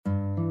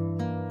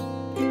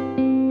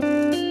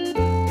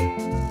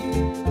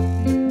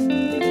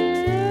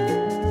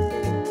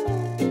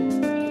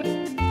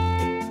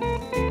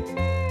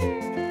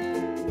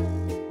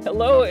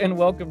and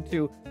welcome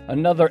to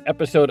another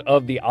episode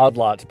of the Odd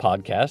Lots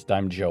podcast.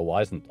 I'm Joe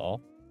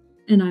Weisenthal.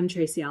 And I'm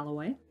Tracy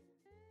Alloway.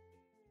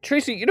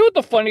 Tracy, you know what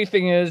the funny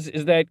thing is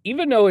that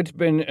even though it's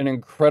been an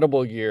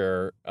incredible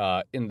year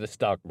in the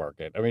stock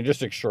market, I mean,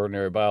 just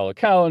extraordinary by all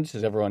accounts,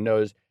 as everyone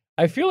knows,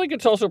 I feel like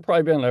it's also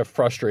probably been a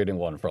frustrating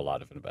one for a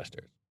lot of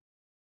investors.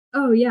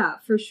 Oh, yeah,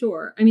 for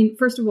sure. I mean,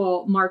 first of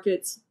all,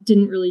 markets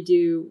didn't really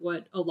do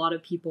what a lot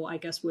of people, I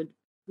guess, would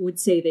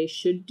say they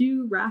should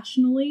do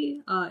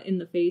rationally in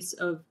the face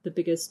of the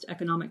biggest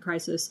economic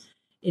crisis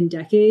in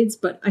decades.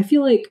 But I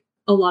feel like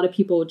a lot of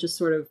people just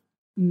sort of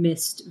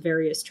missed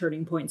various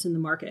turning points in the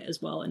market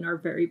as well and are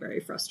very, very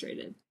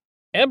frustrated.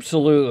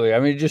 Absolutely. I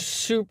mean, just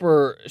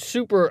super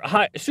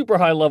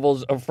high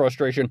levels of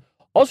frustration.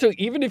 Also,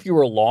 even if you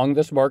were long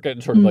this market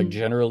and sort of like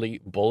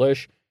generally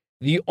bullish,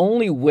 the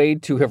only way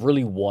to have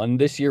really won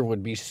this year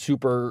would be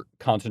super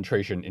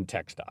concentration in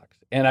tech stocks.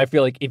 And I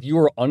feel like if you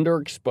were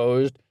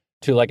underexposed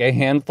to like a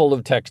handful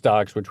of tech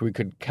stocks, which we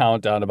could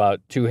count on about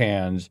two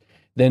hands,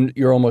 then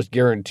you're almost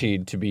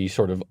guaranteed to be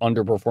sort of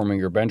underperforming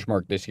your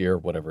benchmark this year,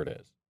 whatever it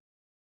is.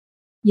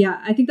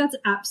 Yeah, I think that's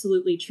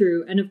absolutely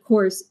true. And of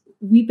course,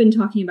 we've been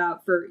talking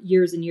about for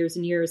years and years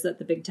and years that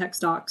the big tech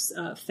stocks,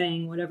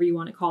 FANG, whatever you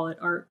want to call it,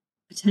 are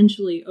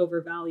potentially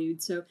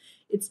overvalued. So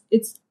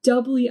it's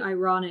doubly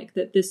ironic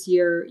that this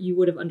year you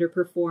would have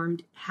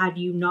underperformed had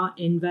you not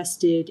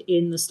invested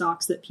in the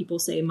stocks that people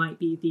say might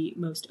be the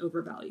most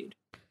overvalued.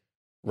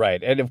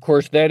 Right. And of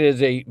course, that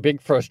is a big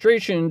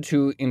frustration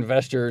to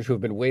investors who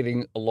have been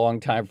waiting a long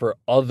time for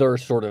other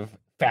sort of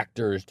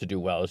factors to do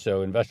well.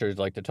 So investors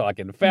like to talk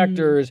in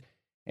factors,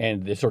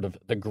 and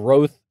the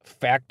growth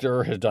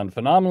factor has done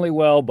phenomenally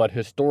well, but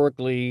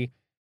historically,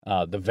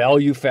 the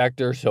value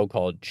factor,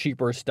 so-called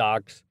cheaper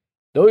stocks,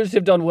 those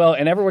have done well,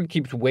 and everyone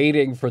keeps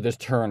waiting for this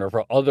turn or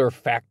for other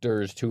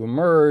factors to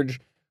emerge,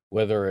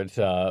 whether it's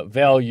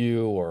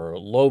value or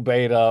low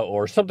beta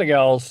or something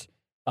else.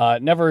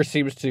 Never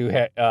seems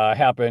to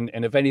happen,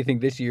 and if anything,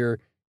 this year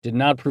did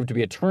not prove to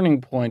be a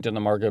turning point in the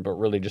market, but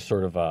really just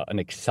sort of an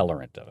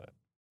accelerant of it.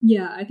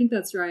 Yeah, I think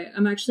that's right.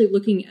 I'm actually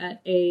looking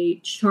at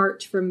a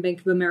chart from Bank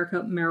of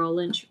America Merrill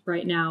Lynch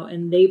right now,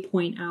 and they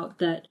point out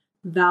that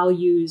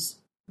value's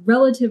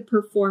relative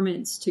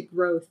performance to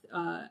growth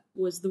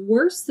was the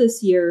worst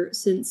this year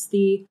since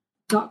the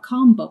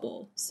dot-com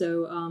bubble.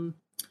 So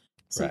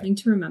something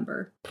to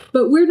remember.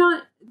 But we're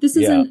not, this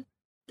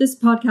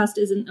podcast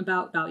isn't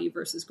about value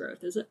versus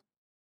growth, is it?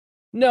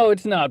 No,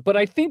 it's not. But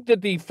I think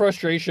that the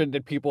frustration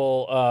that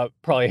people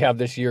probably have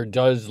this year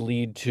does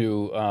lead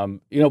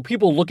to,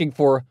 people looking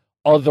for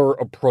other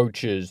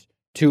approaches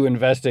to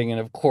investing.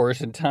 And of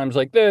course, in times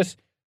like this,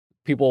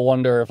 people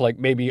wonder if like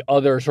maybe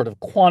other sort of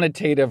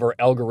quantitative or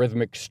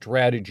algorithmic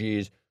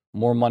strategies,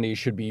 more money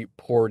should be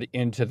poured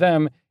into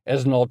them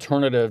as an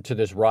alternative to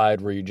this ride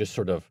where you just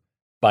sort of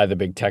buy the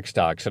big tech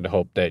stocks and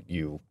hope that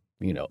you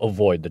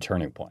avoid the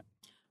turning point.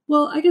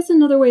 Well, I guess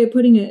another way of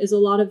putting it is a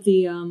lot of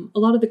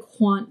the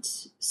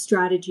quant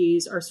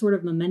strategies are sort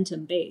of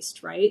momentum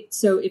based, right?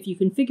 So if you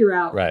can figure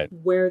out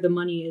where the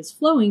money is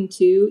flowing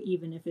to,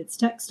 even if it's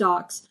tech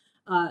stocks,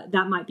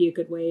 that might be a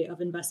good way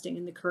of investing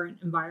in the current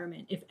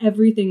environment. If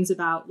everything's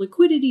about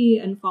liquidity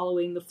and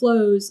following the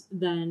flows,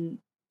 then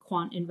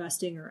quant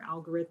investing or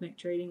algorithmic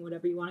trading,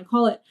 whatever you want to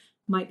call it,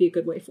 might be a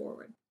good way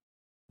forward.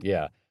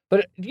 Yeah.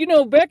 But,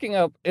 backing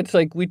up, it's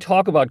like we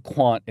talk about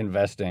quant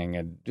investing,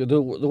 and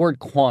the word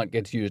quant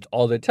gets used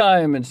all the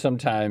time, and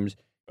sometimes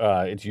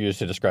it's used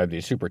to describe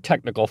these super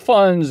technical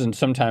funds, and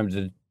sometimes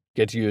it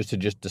gets used to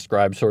just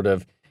describe sort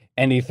of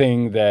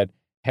anything that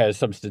has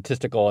some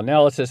statistical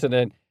analysis in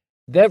it.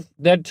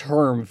 That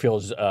term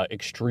feels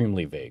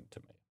extremely vague to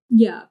me.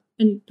 Yeah,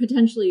 and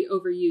potentially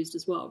overused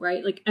as well,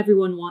 right? Like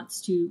everyone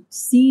wants to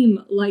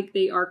seem like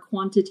they are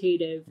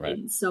quantitative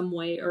in some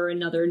way or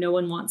another. No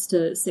one wants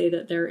to say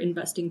that they're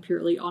investing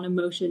purely on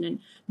emotion and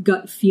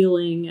gut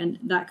feeling and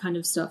that kind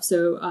of stuff.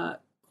 So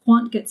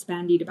quant gets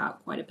bandied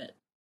about quite a bit.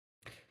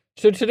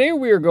 So today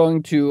we are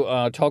going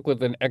to talk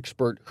with an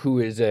expert who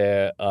is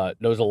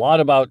knows a lot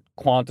about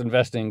quant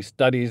investing,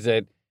 studies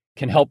it,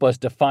 can help us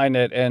define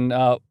it, and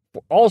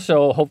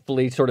also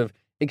hopefully sort of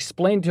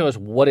explain to us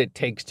what it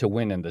takes to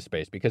win in the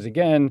space. Because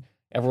again,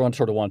 everyone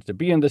sort of wants to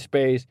be in the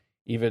space.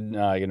 Even,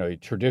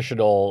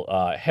 traditional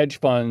hedge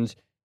funds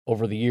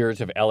over the years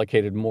have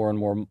allocated more and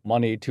more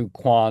money to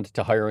quant,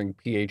 to hiring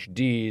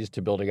PhDs,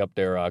 to building up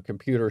their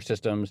computer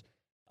systems.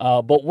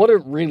 But what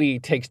it really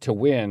takes to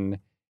win,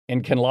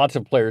 and can lots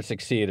of players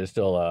succeed, is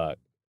still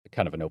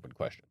kind of an open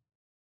question.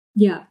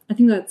 Yeah, I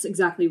think that's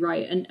exactly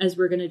right. And as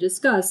we're going to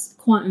discuss,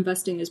 quant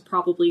investing is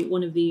probably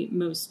one of the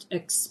most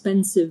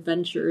expensive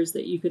ventures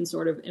that you can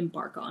sort of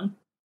embark on.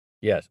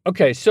 Yes.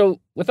 Okay, so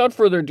without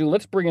further ado,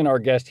 let's bring in our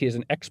guest. He is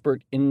an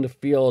expert in the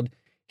field.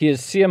 He is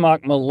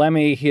Ciamac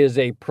Moallemi. He is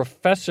a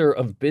professor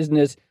of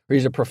business, or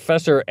he's a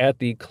professor at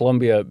the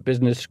Columbia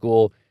Business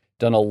School,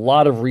 done a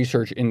lot of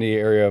research in the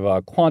area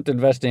of quant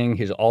investing.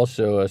 He's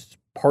also a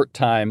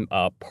part-time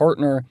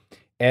partner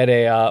at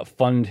a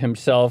fund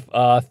himself.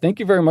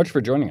 Thank you very much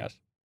for joining us.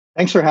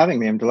 Thanks for having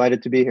me. I'm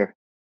delighted to be here.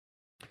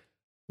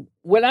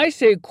 when I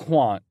say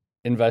quant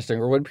investing,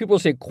 or when people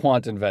say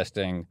quant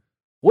investing,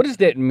 what does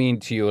that mean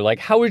to you? Like,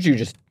 how would you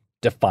just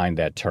define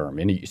that term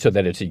so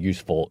that it's a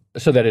useful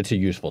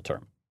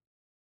term?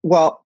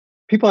 Well,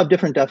 people have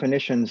different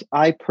definitions.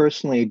 I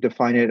personally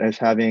define it as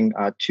having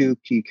two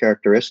key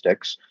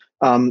characteristics.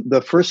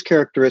 The first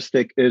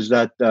characteristic is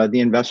that the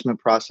investment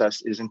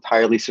process is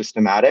entirely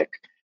systematic.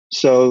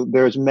 So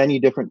there's many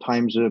different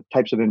types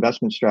of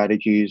investment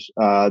strategies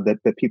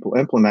that people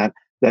implement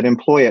that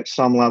employ at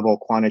some level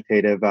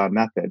quantitative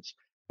methods.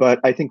 But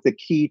I think the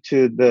key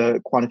to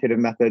the quantitative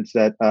methods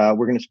that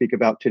we're going to speak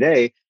about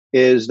today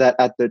is that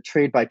at the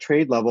trade by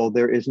trade level,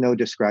 there is no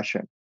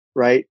discretion,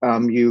 right?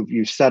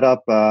 You set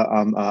up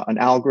an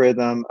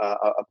algorithm,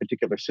 a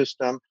particular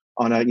system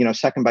on a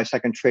second by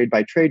second, trade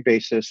by trade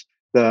basis.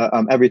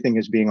 Everything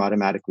is being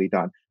automatically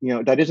done.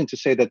 That isn't to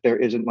say that there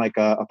isn't like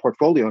a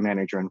portfolio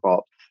manager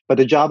involved, but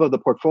the job of the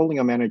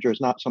portfolio manager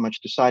is not so much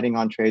deciding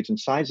on trades and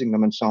sizing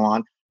them and so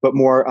on, but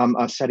more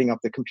setting up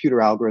the computer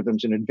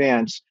algorithms in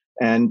advance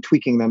and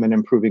tweaking them and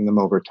improving them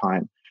over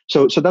time.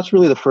 So that's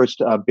really the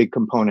first big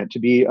component, to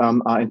be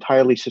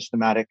entirely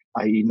systematic,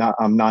 i.e.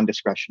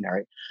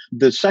 non-discretionary.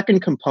 The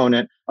second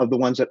component of the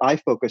ones that I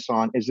focus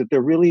on is that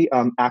they're really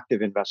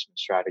active investment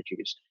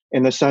strategies,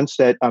 in the sense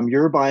that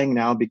you're buying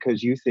now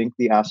because you think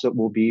the asset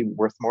will be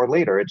worth more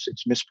later.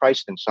 It's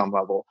mispriced in some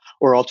level,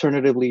 or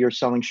alternatively, you're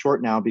selling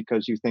short now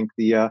because you think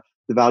the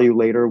value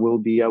later will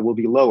be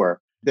lower.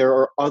 There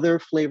are other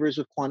flavors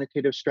of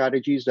quantitative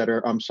strategies that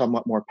are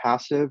somewhat more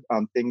passive,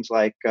 things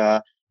like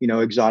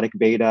exotic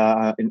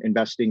beta,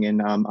 investing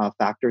in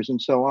factors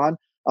and so on.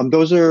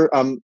 Those are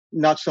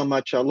not so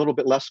much, a little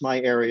bit less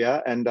my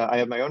area, and I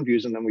have my own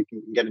views, and then we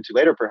can get into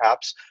later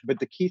perhaps. But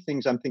the key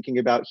things I'm thinking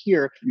about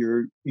here,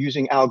 you're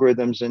using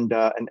algorithms and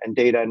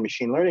data and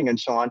machine learning and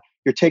so on.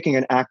 You're taking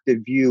an active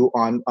view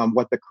on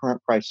what the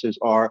current prices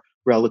are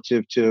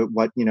relative to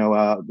what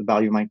the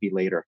value might be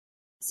later.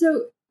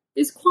 So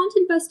is quant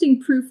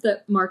investing proof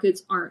that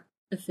markets aren't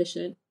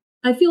efficient?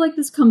 I feel like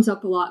this comes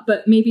up a lot,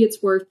 but maybe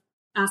it's worth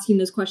asking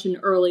this question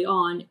early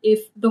on. If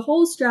the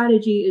whole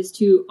strategy is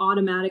to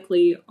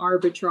automatically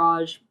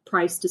arbitrage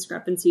price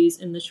discrepancies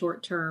in the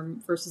short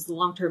term versus the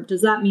long term,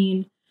 does that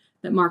mean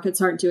that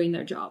markets aren't doing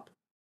their job?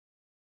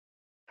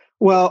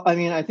 Well, I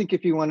mean, I think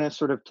if you want to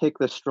sort of take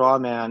the straw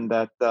man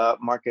that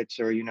markets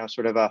are,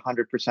 sort of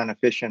 100%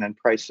 efficient and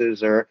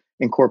prices are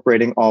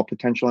incorporating all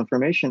potential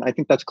information, I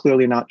think that's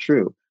clearly not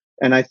true.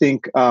 And I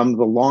think the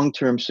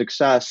long-term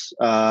success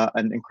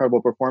and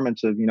incredible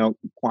performance of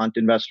quant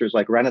investors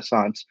like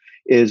Renaissance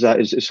is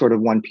sort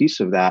of one piece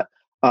of that.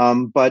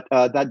 But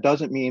that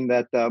doesn't mean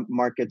that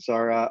markets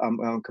are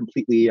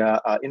completely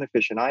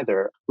inefficient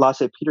either.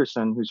 Lasse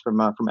Peterson, who's from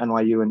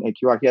NYU and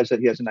AQR, he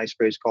has a nice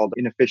phrase called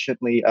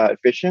inefficiently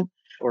efficient,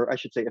 or I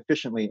should say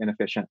efficiently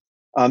inefficient.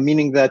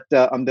 Meaning that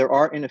there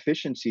are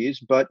inefficiencies,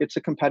 but it's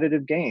a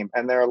competitive game,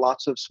 and there are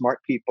lots of smart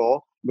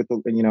people with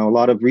a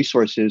lot of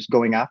resources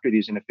going after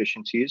these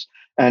inefficiencies.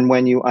 And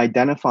when you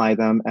identify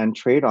them and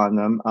trade on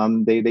them,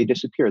 they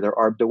disappear. They're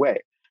arbed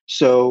away.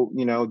 So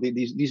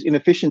these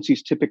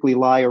inefficiencies typically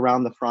lie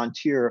around the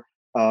frontier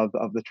of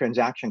the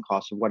transaction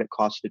cost of what it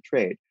costs to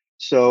trade.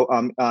 So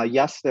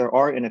yes, there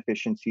are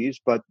inefficiencies,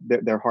 but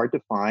they're hard to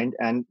find,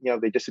 and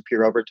they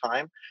disappear over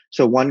time.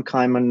 So one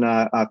common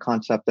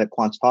concept that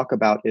quants talk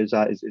about is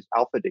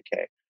alpha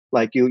decay.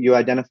 Like you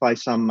identify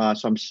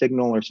some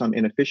signal or some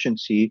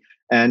inefficiency,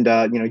 and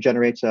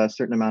generates a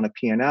certain amount of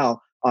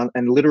P&L,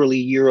 and literally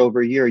year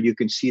over year you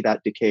can see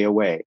that decay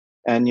away.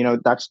 And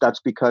that's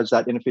because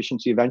that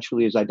inefficiency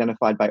eventually is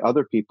identified by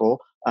other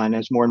people, and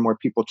as more and more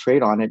people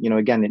trade on it,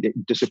 again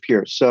it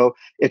disappears. So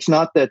it's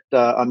not that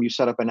you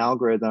set up an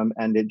algorithm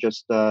and it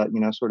just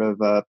sort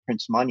of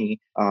prints money.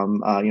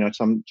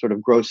 Some sort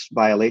of gross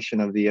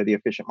violation of the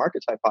efficient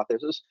markets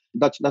hypothesis.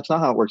 That's not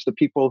how it works. The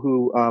people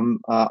who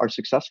are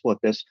successful at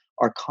this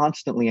are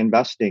constantly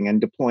investing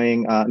and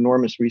deploying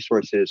enormous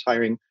resources,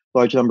 hiring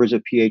large numbers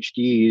of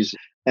PhDs,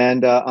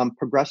 and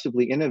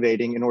progressively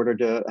innovating in order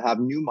to have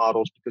new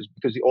models,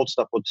 because the old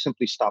stuff will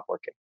simply stop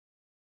working.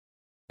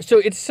 So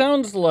it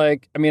sounds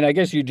like, I mean, I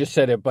guess you just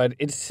said it, but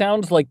it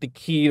sounds like the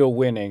key to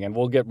winning, and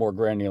we'll get more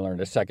granular in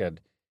a second,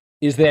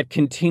 is that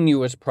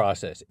continuous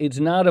process. It's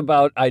not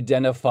about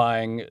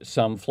identifying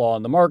some flaw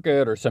in the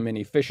market or some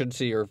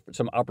inefficiency or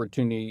some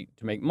opportunity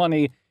to make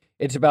money.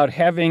 It's about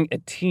having a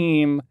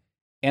team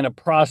and a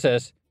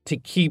process to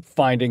keep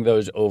finding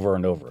those over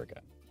and over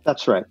again.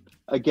 That's right.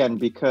 Again,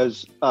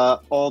 because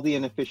all the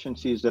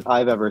inefficiencies that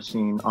I've ever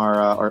seen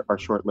are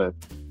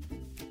short-lived.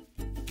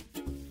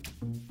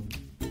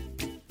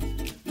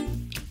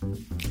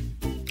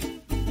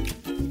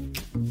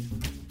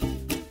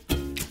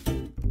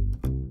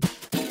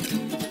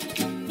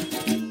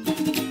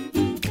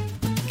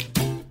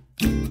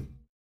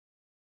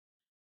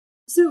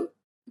 So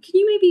can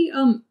you maybe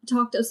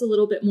talk to us a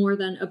little bit more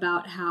then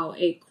about how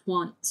a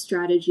quant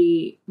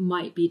strategy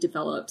might be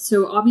developed?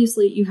 So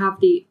obviously you have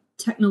the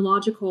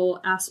technological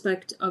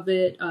aspect of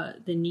it,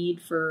 the need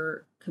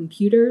for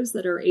computers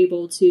that are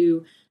able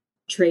to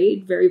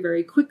trade very,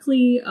 very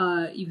quickly.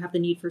 You have the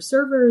need for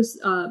servers,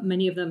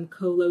 many of them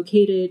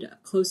co-located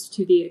close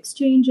to the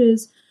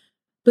exchanges.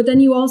 But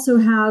then you also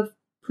have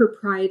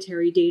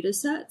proprietary data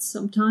sets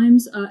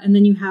sometimes, and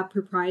then you have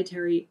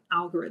proprietary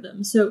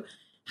algorithms. So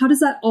how does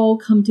that all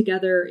come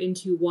together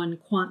into one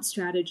quant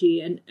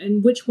strategy,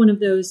 and which one of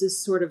those is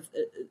sort of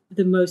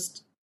the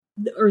most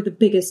or the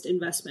biggest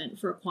investment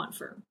for a quant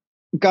firm?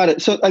 Got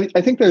it. So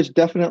I think there's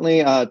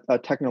definitely a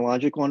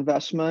technological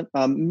investment,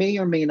 may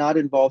or may not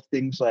involve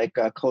things like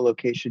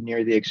co-location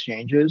near the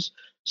exchanges.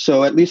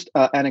 So at least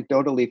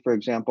anecdotally, for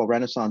example,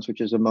 Renaissance, which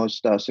is the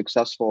most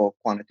successful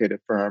quantitative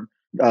firm,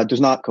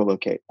 does not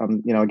co-locate.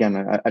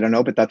 Again, I don't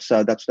know, but that's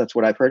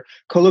what I've heard.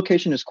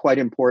 Co-location is quite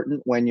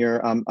important when you're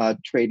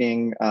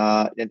trading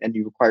and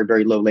you require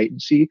very low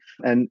latency,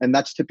 and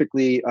that's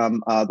typically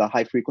the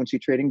high frequency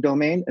trading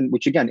domain, and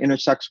which again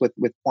intersects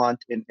with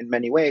quant in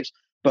many ways.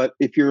 But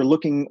if you're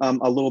looking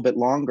a little bit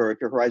longer,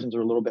 if your horizons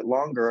are a little bit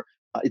longer,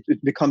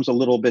 it becomes a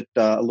little bit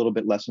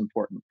less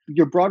important.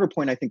 Your broader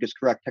point, I think, is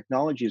correct.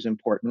 Technology is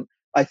important.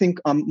 I think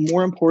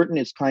more important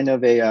is kind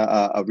of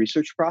a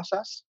research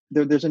process.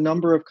 There's a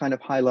number of kind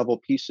of high level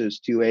pieces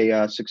to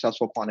a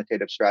successful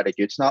quantitative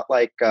strategy. It's not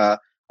like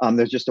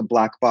there's just a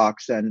black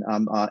box and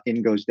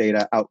in goes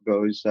data, out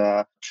goes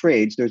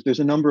trades. There's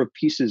a number of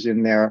pieces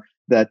in there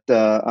that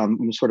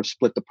you sort of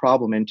split the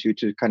problem into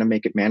to kind of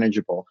make it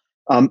manageable.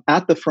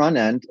 At the front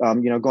end,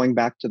 going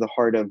back to the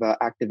heart of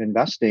active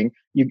investing,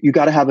 you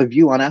got to have a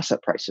view on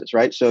asset prices,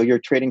 right? So you're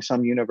trading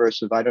some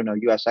universe of, I don't know,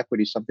 U.S.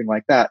 equities, something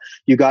like that.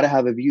 You got to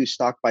have a view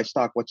stock by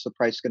stock. What's the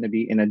price going to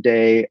be in a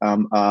day,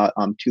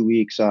 2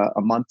 weeks, a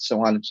month, so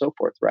on and so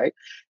forth, right?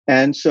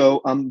 And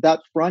so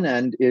that front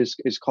end is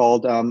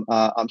called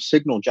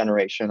signal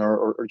generation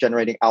or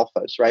generating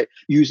alphas, right?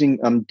 Using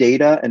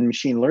data and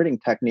machine learning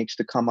techniques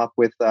to come up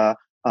with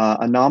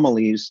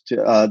anomalies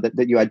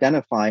that you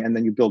identify, and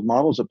then you build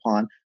models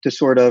upon to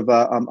sort of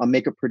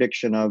make a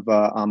prediction of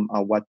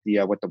what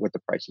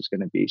the price is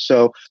going to be.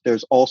 So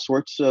there's all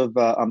sorts of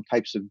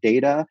types of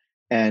data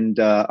and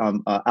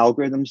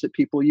algorithms that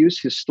people use.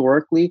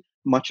 Historically,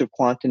 much of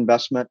quant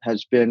investment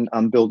has been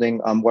building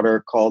what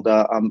are called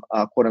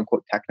quote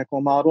unquote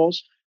technical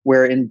models,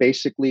 wherein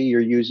basically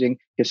you're using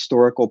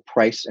historical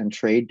price and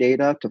trade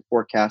data to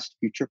forecast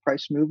future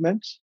price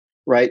movements.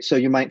 Right. So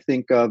you might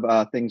think of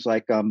things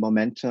like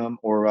momentum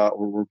or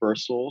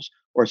reversals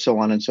or so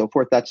on and so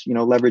forth. That's,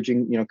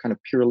 leveraging, kind of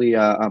purely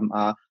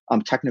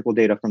technical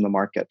data from the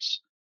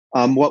markets.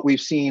 What we've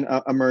seen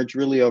emerge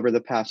really over the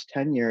past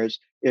 10 years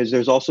is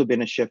there's also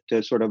been a shift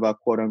to sort of a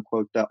quote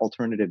unquote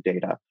alternative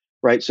data.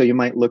 Right. So you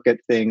might look at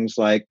things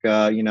like,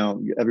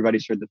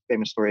 everybody's heard the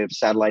famous story of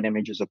satellite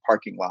images of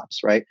parking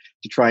lots, right?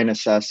 To try and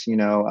assess,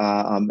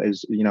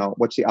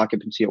 what's the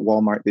occupancy at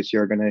Walmart this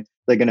year?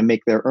 They're going to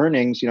make their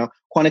earnings.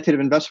 Quantitative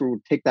investor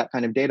would take that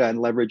kind of data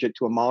and leverage it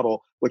to a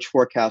model which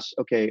forecasts,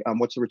 okay,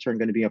 what's the return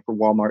going to be for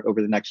Walmart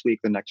over the next week,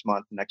 the next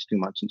month, the next 2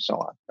 months, and so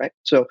on, right?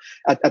 So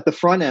at the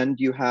front end,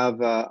 you have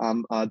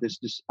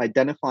this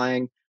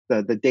identifying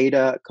the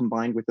data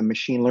combined with the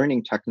machine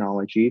learning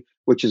technology,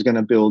 which is going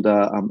to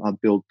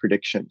build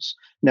predictions.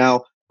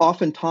 Now,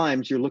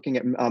 oftentimes you're looking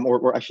at,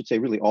 or I should say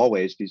really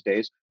always these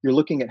days, you're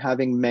looking at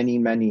having many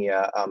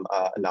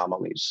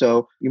anomalies.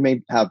 So you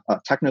may have a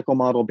technical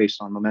model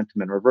based on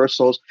momentum and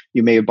reversals.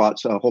 You may have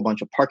bought a whole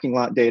bunch of parking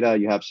lot data.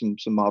 You have some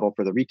model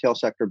for the retail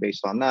sector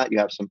based on that. You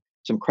have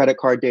some credit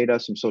card data,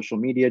 some social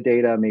media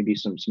data, maybe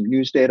some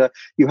news data.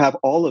 You have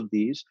all of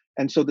these.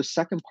 And so the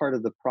second part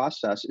of the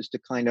process is to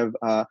kind of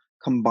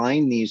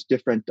combine these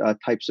different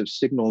types of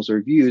signals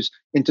or views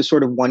into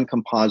sort of one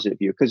composite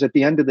view. Because at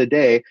the end of the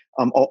day,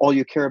 all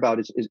you care about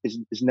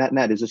is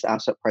net. Is this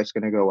asset price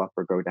going to go up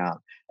or go down?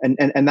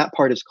 And that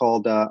part is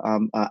called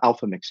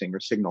alpha mixing or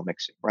signal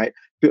mixing, right?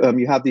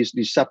 You have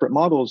these separate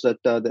models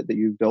that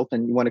you've built,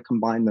 and you want to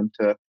combine them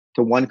to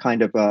one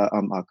kind of a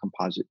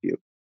composite view.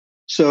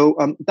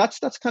 So that's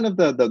kind of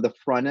the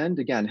front end.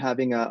 Again,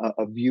 having a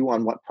view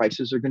on what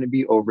prices are going to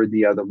be over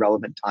the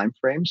relevant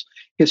timeframes.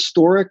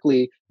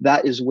 Historically,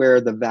 that is where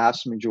the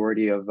vast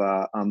majority of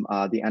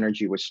the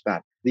energy was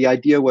spent. The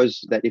idea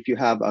was that if you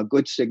have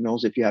good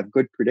signals, if you have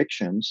good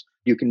predictions,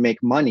 you can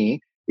make money.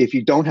 If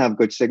you don't have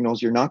good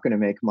signals, you're not going to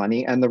make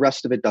money, and the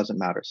rest of it doesn't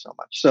matter so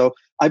much. So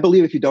I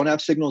believe if you don't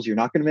have signals, you're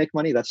not going to make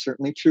money. That's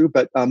certainly true.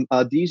 But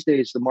these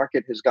days, the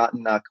market has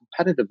gotten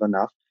competitive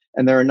enough,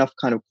 and there are enough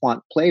kind of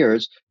quant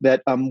players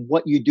that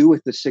what you do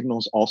with the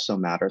signals also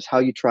matters, how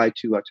you try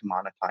to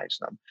monetize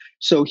them.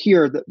 So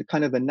here, the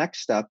kind of the next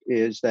step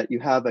is that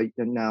you have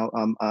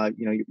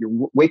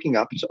you're waking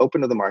up, it's open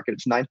to the market,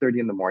 it's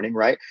 9:30 in the morning,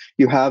 right?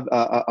 You have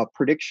a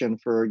prediction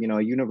for,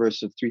 a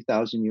universe of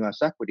 3,000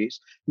 US equities.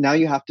 Now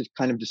you have to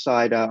kind of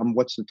decide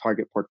what's the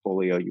target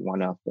portfolio you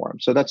want to form.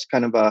 So that's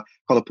kind of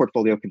called a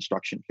portfolio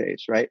construction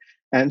phase, right?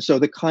 And so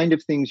the kind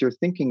of things you're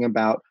thinking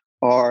about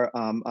are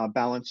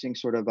balancing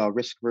sort of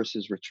risk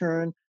versus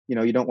return.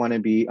 You don't want to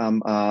be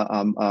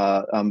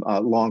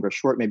long or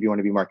short. Maybe you want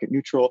to be market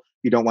neutral.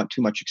 You don't want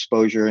too much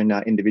exposure in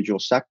individual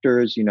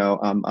sectors. So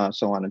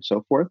on and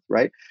so forth.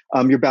 Right.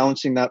 You're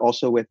balancing that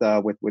also with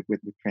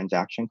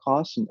transaction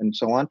costs and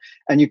so on.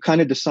 And you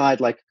kind of decide,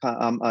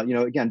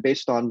 again,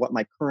 based on what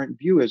my current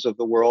view is of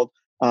the world.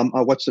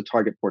 What's the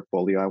target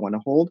portfolio I want to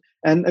hold?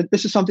 And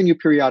this is something you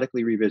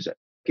periodically revisit.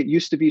 It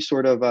used to be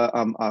sort of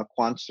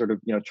Quant sort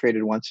of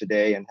traded once a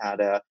day and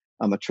had a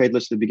trade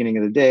list at the beginning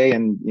of the day,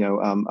 and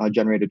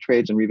generated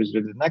trades and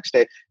revisited it the next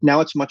day. Now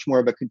it's much more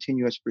of a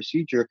continuous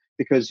procedure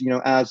because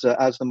as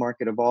the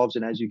market evolves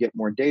and as you get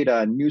more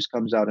data and news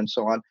comes out and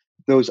so on,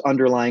 those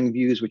underlying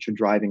views which are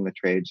driving the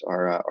trades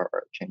are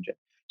changing.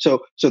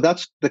 So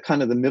that's the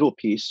kind of the middle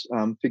piece,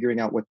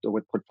 figuring out what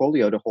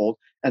portfolio to hold,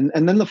 and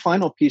then the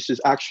final piece is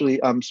actually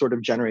sort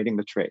of generating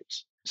the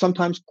trades.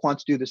 Sometimes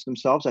quants do this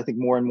themselves. I think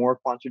more and more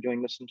quants are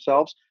doing this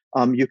themselves.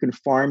 You can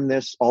farm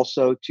this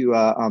also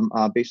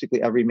to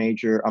basically every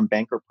major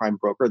bank or prime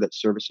broker that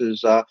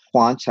services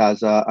quants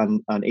has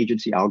an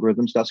agency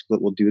algorithms desk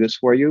that will do this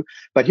for you.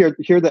 But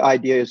here the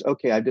idea is,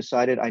 okay, I've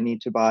decided I need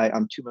to buy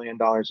 $2 million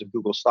of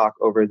Google stock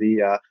over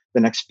the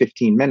next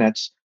 15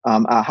 minutes.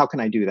 How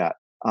can I do that?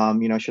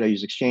 Should I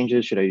use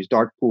exchanges? Should I use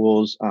dark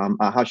pools?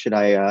 How should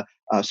I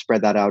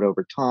spread that out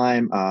over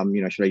time?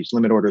 Should I use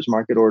limit orders,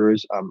 market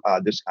orders,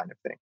 this kind of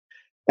thing?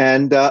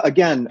 And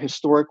again,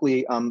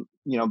 historically,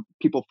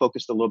 people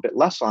focused a little bit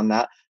less on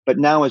that. But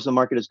now, as the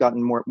market has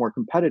gotten more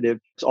competitive,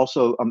 it's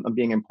also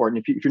being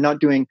important. If you're not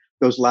doing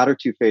those latter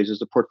two phases,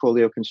 the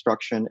portfolio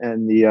construction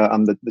and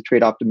the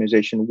trade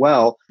optimization,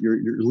 well, you're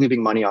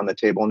leaving money on the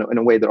table in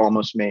a way that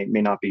almost may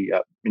not be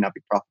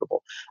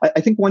profitable.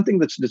 I think one thing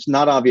that's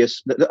not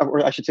obvious,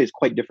 or I should say, is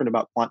quite different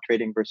about quant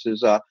trading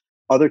versus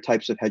other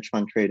types of hedge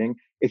fund trading.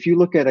 If you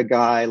look at a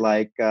guy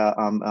like,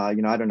 I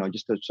don't know,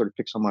 just to sort of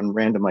pick someone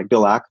random like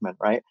Bill Ackman,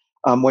 right?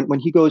 When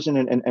he goes in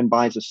and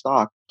buys a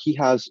stock, he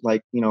has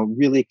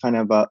really kind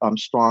of a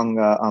strong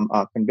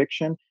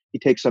conviction. He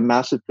takes some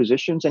massive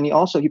positions, and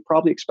he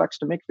probably expects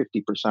to make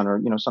 50%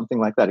 or something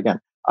like that.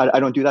 Again, I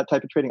don't do that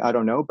type of trading. I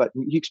don't know, but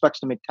he expects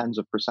to make tens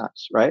of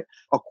percents, right?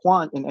 A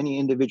quant in any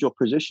individual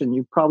position,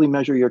 you probably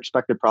measure your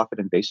expected profit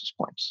in basis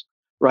points.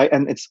 Right.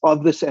 And it's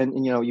of this,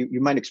 and you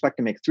might expect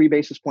to make 3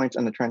 basis points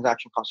and the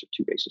transaction costs are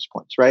 2 basis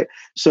points. Right.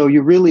 So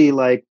you're really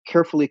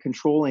carefully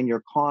controlling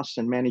your costs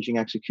and managing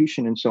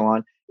execution and so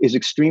on is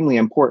extremely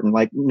important.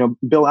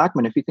 Bill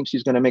Ackman, if he thinks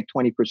he's going to make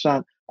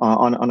 20%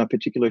 on a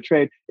particular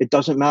trade, it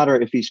doesn't matter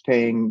if he's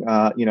paying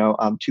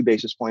 2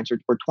 basis points or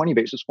 20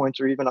 basis points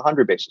or even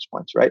 100 basis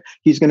points. Right.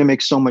 He's going to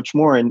make so much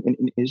more in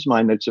his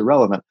mind that's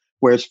irrelevant.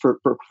 Whereas for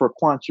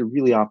quants, you're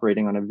really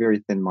operating on a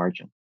very thin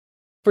margin.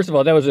 First of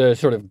all, that was a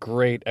sort of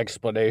great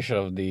explanation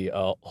of the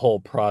whole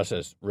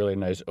process. Really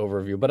nice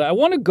overview. But I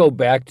want to go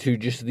back to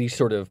just the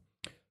sort of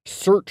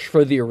search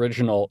for the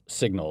original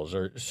signals,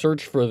 or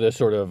search for the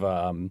sort of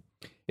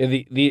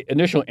the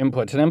initial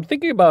inputs. And I'm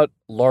thinking about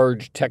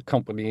large tech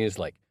companies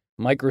like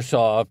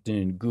Microsoft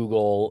and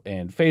Google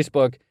and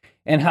Facebook,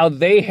 and how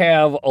they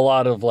have a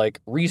lot of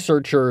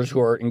researchers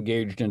who are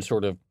engaged in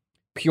sort of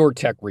pure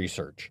tech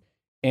research.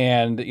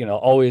 And,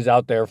 always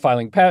out there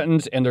filing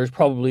patents, and there's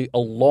probably a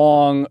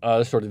long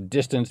sort of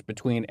distance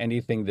between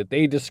anything that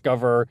they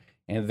discover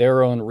and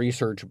their own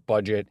research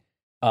budget,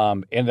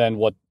 and then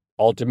what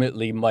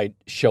ultimately might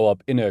show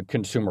up in a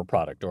consumer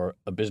product or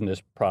a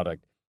business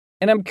product.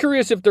 And I'm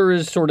curious if there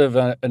is sort of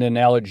an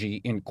analogy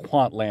in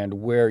quant land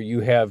where you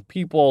have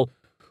people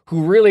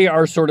who really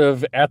are sort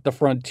of at the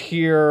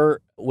frontier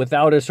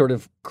without a sort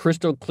of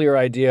crystal clear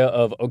idea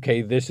of,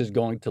 okay, this is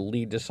going to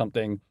lead to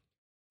something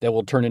that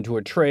will turn into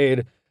a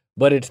trade,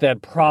 but it's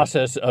that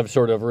process of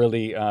sort of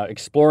really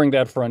exploring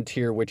that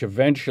frontier, which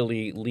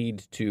eventually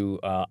leads to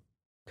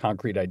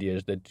concrete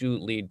ideas that do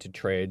lead to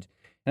trades.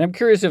 And I'm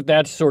curious if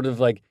that's sort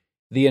of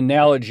the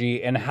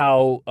analogy, and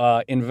how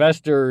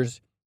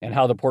investors and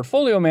how the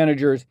portfolio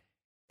managers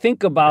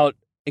think about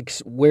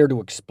where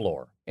to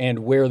explore and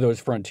where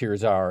those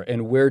frontiers are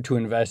and where to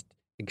invest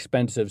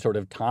expensive sort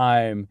of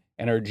time,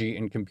 energy,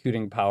 and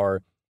computing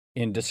power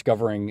in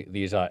discovering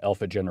these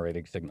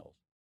alpha-generating signals.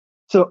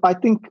 So I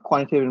think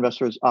quantitative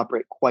investors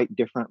operate quite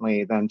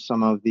differently than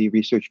some of the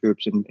research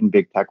groups in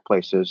big tech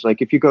places.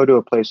 If you go to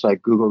a place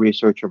like Google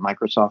Research or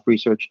Microsoft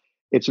Research,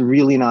 it's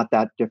really not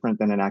that different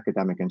than an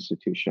academic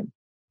institution.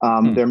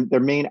 Their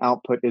main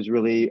output is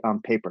really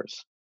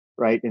papers,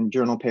 right? In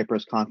journal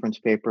papers, conference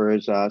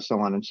papers,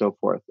 so on and so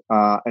forth.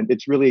 And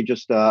it's really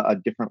just a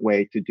different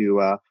way to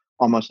do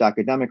almost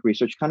academic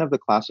research, kind of the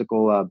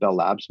classical Bell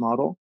Labs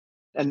model.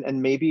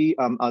 And maybe,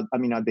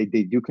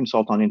 they do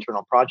consult on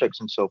internal projects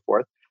and so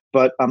forth.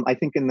 But I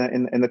think in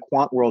the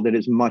quant world, it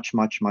is much,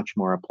 much, much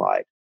more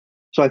applied.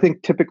 So I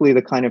think typically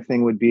the kind of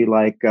thing would be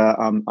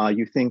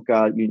you think,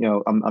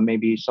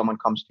 maybe someone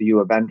comes to you,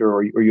 a vendor,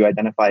 or you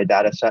identify a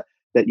data set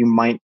that you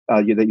might,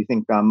 that you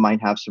think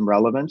might have some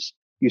relevance.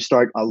 You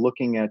start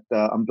looking at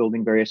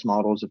building various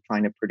models of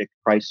trying to predict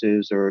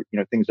prices or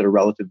things that are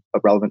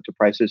relevant to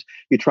prices.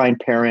 You try and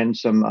pair in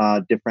some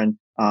different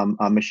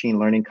machine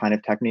learning kind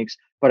of techniques.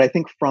 But I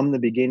think from the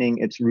beginning,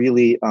 it's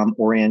really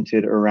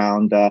oriented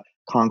around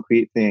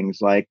concrete things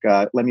like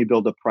let me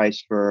build a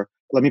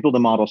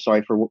model,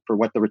 for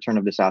what the return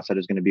of this asset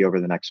is going to be over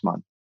the next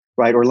month,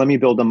 right? Or let me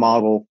build a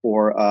model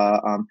for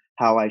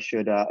how I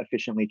should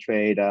efficiently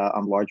trade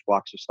large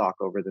blocks of stock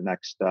over the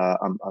next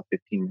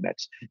 15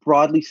 minutes.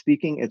 Broadly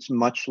speaking, it's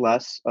much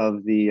less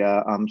of the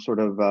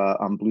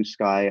blue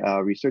sky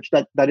research.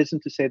 That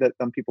isn't to say that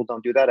people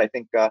don't do that. I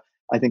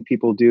think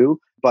people do,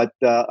 but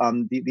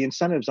the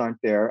incentives aren't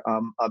there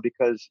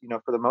because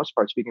for the most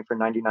part, speaking for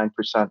 99%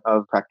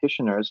 of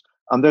practitioners,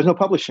 there's no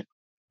publishing.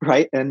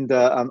 Right. And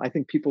I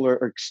think people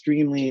are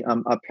extremely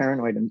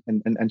paranoid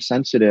and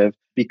sensitive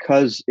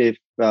because if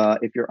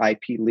your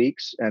IP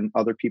leaks and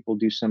other people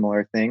do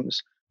similar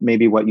things,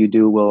 maybe what you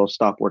do will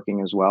stop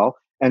working as well.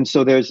 And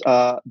so there's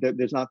not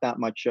that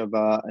much of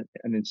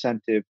an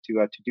incentive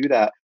to do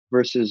that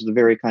versus the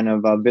very kind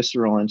of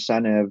visceral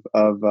incentive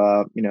of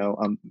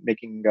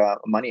making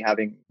money,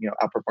 having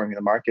outperforming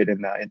the market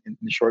in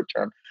the short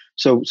term.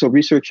 So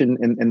research in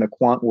the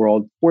quant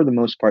world, for the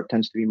most part,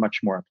 tends to be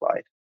much more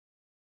applied.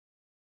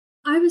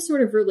 I have a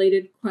sort of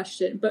related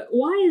question, but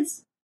why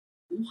is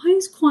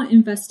quant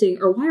investing,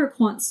 or why are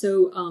quants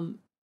so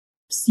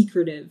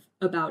secretive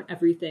about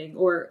everything?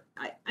 Or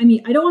I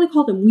mean, I don't want to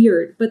call them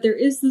weird, but there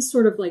is this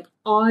sort of like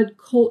odd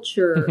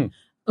culture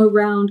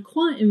around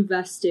quant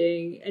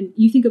investing. And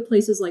you think of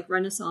places like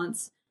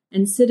Renaissance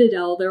and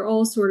Citadel, they're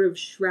all sort of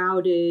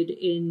shrouded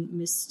in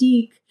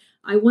mystique.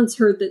 I once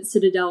heard that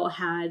Citadel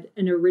had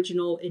an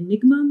original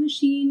Enigma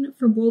machine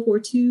from World War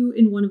II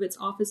in one of its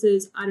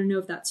offices. I don't know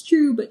if that's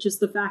true, but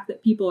just the fact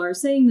that people are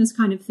saying this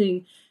kind of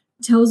thing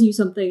tells you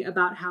something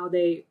about how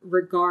they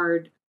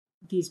regard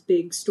these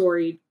big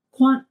storied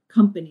quant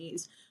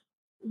companies.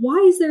 Why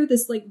is there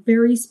this like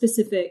very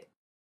specific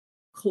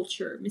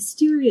culture,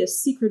 mysterious,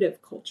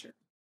 secretive culture?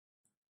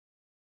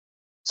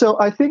 So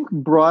I think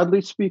broadly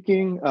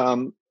speaking,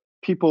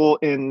 people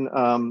in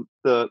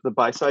the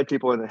buy side,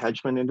 people in the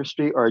hedge fund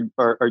industry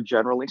are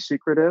generally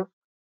secretive.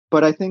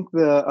 But I think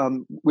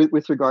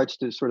with regards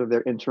to sort of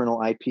their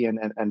internal IP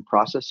and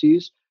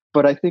processes,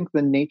 but I think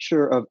the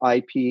nature of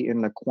IP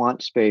in the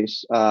quant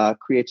space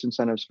creates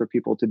incentives for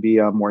people to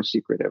be more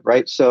secretive,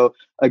 right? So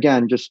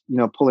again, just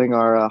pulling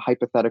our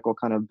hypothetical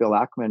kind of Bill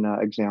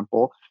Ackman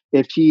example,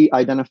 if he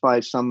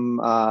identifies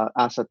some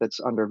asset that's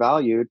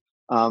undervalued,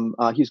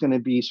 he's going to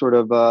be sort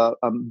of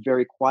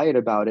very quiet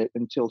about it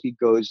until he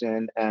goes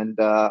in and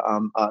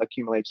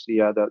accumulates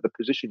the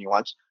position he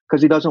wants,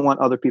 because he doesn't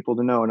want other people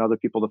to know and other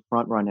people to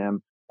front run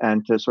him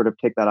and to sort of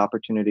take that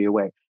opportunity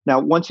away. Now,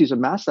 once he's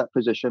amassed that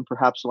position,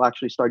 perhaps he'll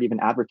actually start even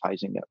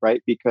advertising it,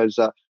 right? Because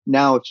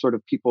now if sort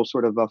of people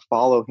sort of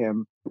follow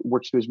him, it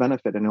works to his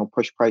benefit, and he'll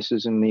push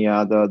prices in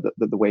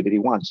the way that he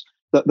wants.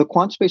 The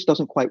quant space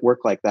doesn't quite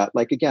work like that.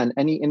 Like, again,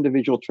 any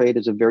individual trade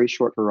is a very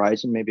short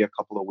horizon, maybe a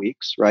couple of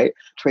weeks, right?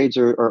 Trades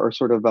are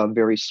sort of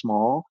very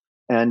small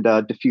and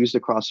diffused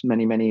across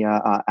many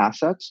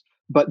assets.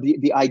 But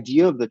the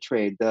idea of the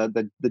trade,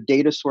 the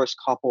data source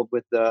coupled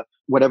with the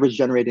whatever's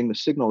generating the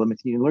signal, the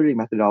machine learning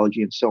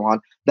methodology, and so on,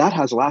 that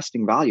has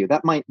lasting value.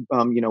 That might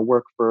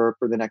work for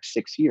the next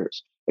 6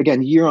 years.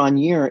 Again, year on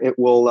year, it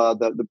will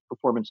the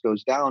performance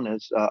goes down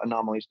as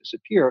anomalies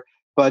disappear,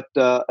 but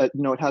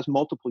it has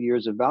multiple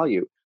years of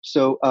value.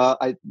 So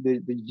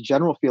the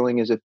general feeling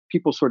is if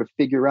people sort of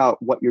figure out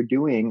what you're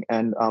doing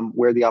and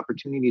where the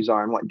opportunities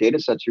are and what data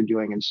sets you're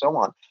doing and so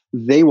on,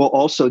 they will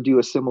also do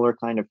a similar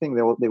kind of thing.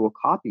 They will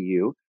copy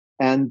you,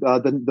 and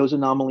then those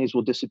anomalies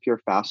will disappear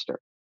faster.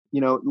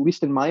 At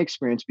least in my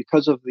experience,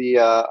 because of the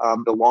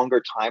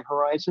longer time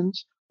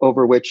horizons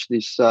over which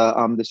this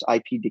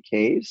IP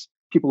decays,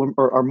 people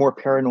are more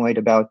paranoid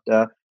about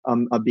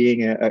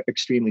being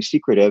extremely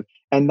secretive.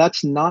 And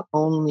that's not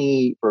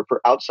only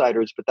for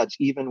outsiders, but that's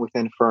even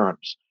within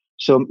firms.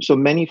 So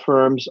many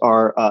firms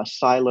are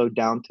siloed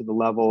down to the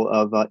level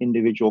of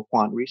individual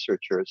quant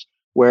researchers,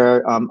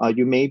 where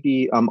you may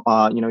be,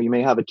 you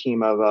may have a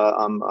team of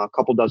a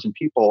couple dozen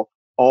people,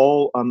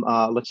 all,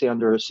 let's say,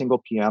 under a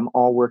single PM,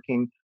 all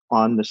working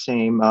on the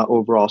same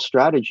overall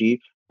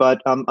strategy,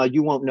 but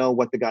you won't know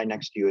what the guy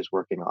next to you is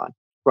working on.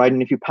 Right.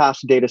 And if you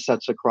pass data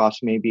sets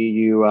across, maybe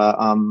you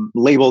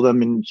label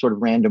them in sort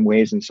of random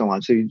ways and so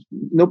on. So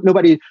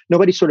nobody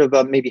sort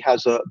of maybe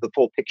has the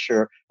full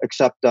picture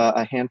except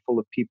a handful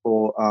of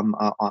people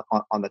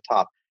on the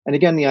top. And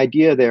again, the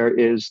idea there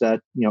is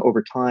that,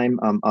 over time,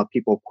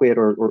 people quit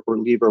or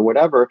leave or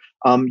whatever.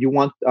 You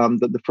want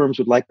the firms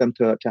would like them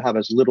to have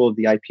as little of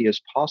the IP as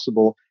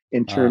possible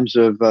in terms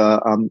of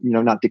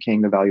not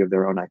decaying the value of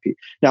their own IP.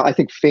 Now, I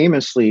think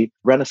famously,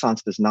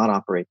 Renaissance does not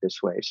operate this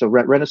way. So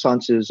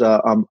Renaissance is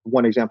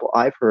one example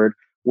I've heard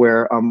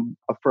where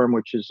a firm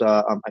which is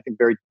I think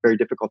very, very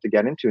difficult to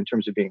get into in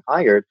terms of being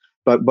hired,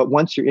 but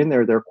once you're in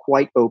there, they're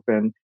quite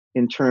open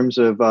in terms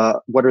of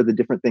what are the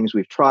different things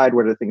we've tried,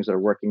 what are the things that are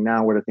working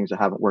now, what are things that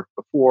haven't worked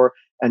before,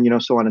 and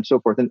so on and so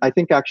forth. And I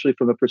think actually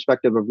from the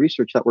perspective of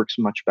research, that works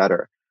much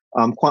better.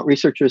 Quant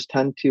researchers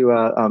tend to,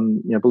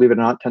 believe it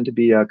or not, tend to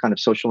be kind of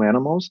social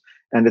animals,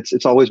 and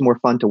it's always more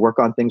fun to work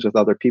on things with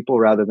other people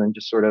rather than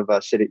just sort of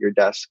sit at your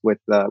desk with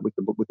the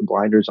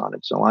blinders on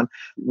and so on.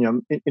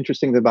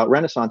 Interesting about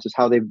Renaissance is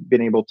how they've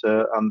been able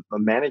to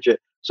manage it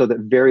so that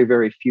very,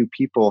 very few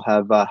people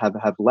have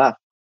left.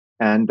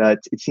 And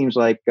it seems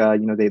like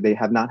they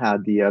have not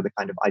had the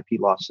kind of IP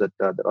loss that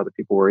other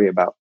people worry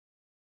about.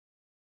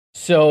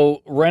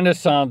 So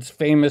Renaissance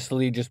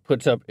famously just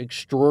puts up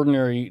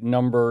extraordinary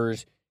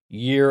numbers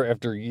year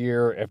after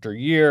year after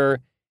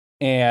year.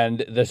 And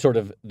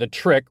the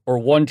trick, or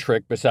one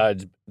trick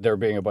besides there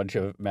being a bunch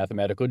of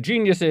mathematical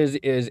geniuses,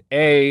 is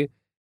A,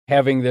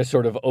 having this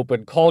sort of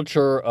open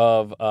culture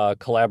of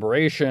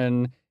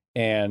collaboration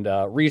and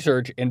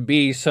research, and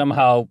B,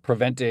 somehow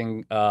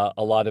preventing a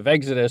lot of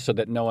exodus so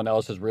that no one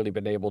else has really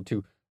been able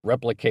to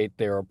replicate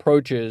their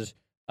approaches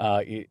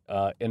in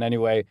any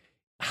way.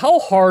 How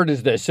hard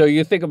is this? So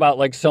you think about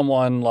like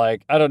someone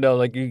like, I don't know,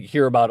 like you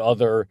hear about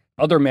other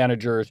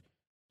managers,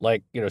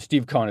 like,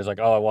 Steve Cohen is like,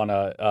 oh, I want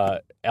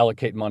to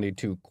allocate money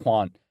to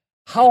Quant.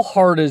 How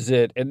hard is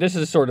it? And this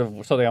is sort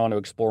of something I want to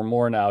explore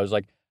more now, is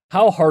like,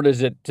 how hard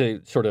is it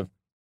to sort of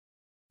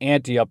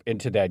ante up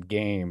into that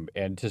game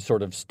and to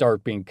sort of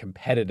start being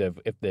competitive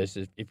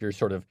if you're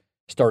sort of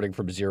starting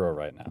from zero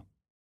right now?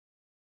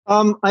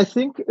 I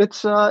think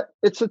it's a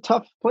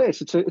tough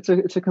place.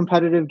 It's a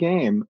competitive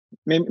game.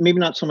 Maybe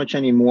not so much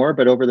anymore,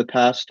 but over the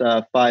past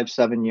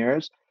 5-7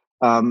 years,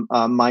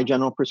 my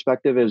general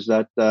perspective is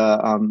that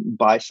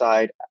buy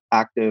side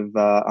active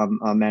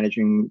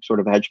managing sort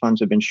of hedge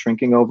funds have been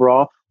shrinking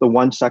overall. The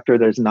one sector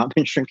that has not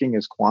been shrinking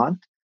is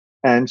quant.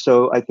 And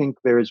so I think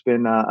there has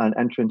been an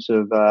entrance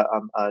of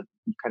kind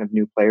of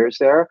new players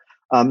there.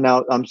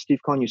 Now, Steve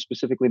Cohen, you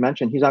specifically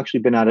mentioned, he's actually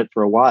been at it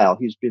for a while.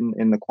 He's been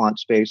in the quant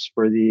space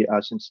for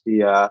since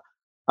the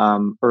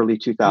early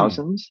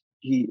 2000s.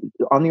 He,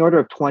 on the order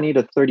of 20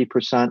 to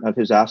 30% of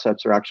his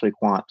assets are actually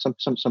quant,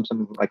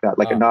 something like that,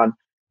 like a non.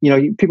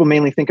 People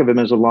mainly think of him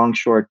as a long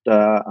short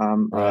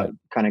kind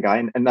of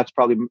guy, and that's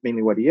probably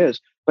mainly what he is.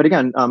 But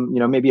again,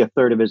 maybe a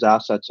third of his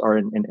assets are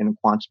in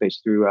quant space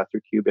through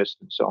Cubist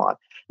and so on.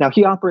 Now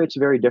he operates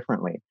very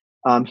differently.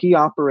 He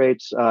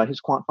operates,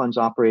 his quant funds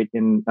operate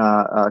in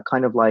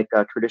kind of like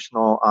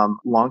traditional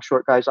long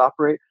short guys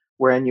operate,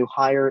 wherein you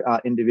hire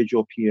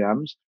individual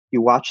PMs.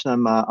 You watch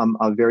them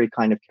very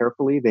kind of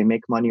carefully. They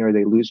make money or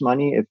they lose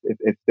money.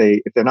 If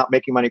they're not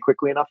making money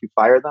quickly enough, you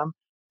fire them.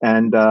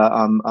 And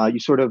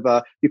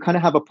you kind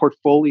of have a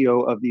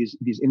portfolio of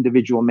these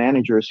individual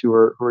managers who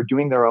are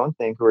doing their own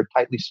thing, who are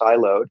tightly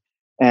siloed,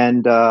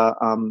 and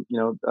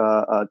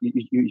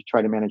you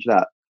try to manage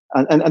that.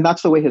 And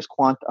that's the way his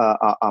quant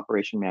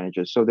operation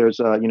manages. So there's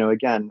a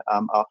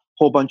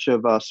whole bunch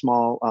of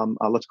small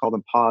let's call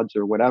them pods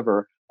or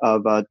whatever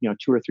of 2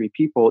 or 3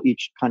 people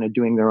each kind of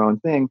doing their own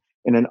thing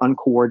in an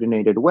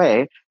uncoordinated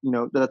way.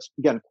 That's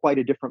again quite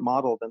a different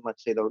model than,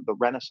 let's say, the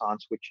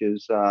Renaissance, which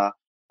is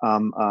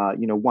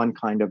one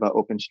kind of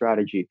open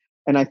strategy.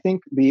 And I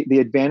think the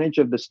advantage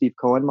of the Steve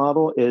Cohen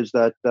model is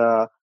that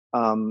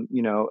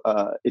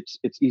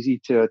it's easy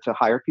to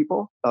hire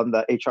people.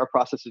 The HR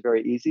process is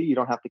very easy. You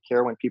don't have to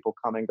care when people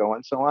come and go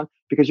and so on,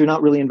 because you're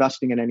not really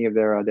investing in any of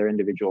their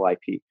individual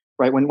IP.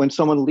 Right? When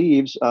someone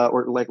leaves,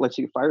 or like let's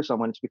say you fire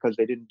someone, it's because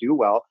they didn't do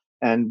well,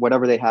 and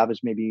whatever they have is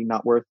maybe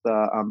not worth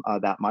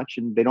that much,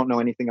 and they don't know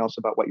anything else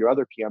about what your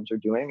other PMs are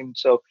doing, and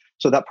so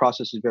that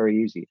process is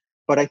very easy.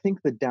 But I think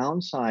the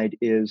downside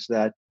is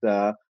that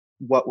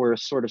what we're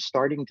sort of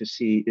starting to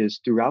see is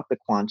throughout the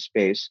quant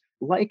space,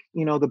 like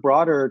the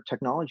broader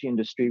technology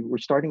industry, we're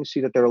starting to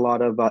see that there are a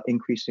lot of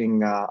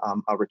increasing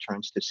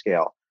returns to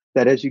scale.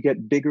 That as you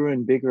get bigger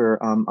and bigger,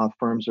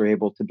 firms are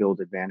able to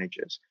build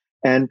advantages.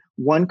 And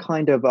one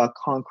kind of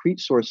concrete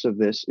source of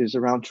this is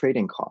around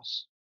trading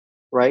costs,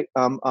 right?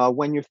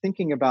 When you're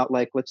thinking about,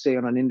 like, let's say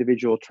on an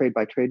individual trade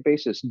by trade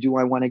basis, do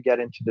I want to get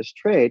into this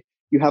trade?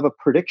 You have a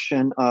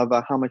prediction of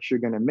how much you're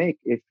going to make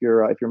if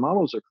your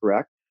models are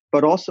correct,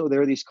 but also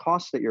there are these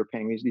costs that you're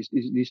paying,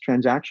 these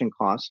transaction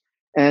costs.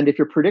 And if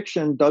your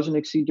prediction doesn't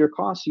exceed your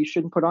costs, you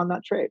shouldn't put on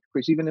that trade,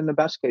 because even in the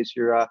best case,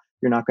 you're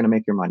not going to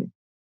make your money,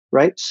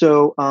 right?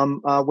 So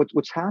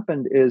what's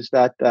happened is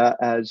that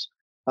as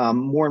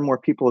more and more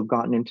people have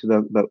gotten into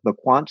the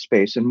quant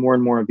space, and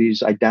more of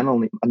these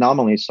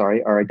anomalies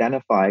are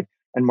identified,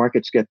 and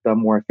markets get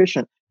more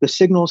efficient, the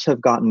signals have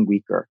gotten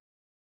weaker.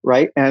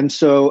 Right. And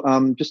so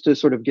just to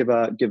sort of give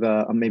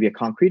maybe a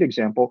concrete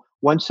example,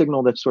 one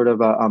signal that's sort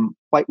of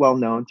quite well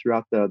known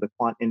throughout the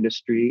quant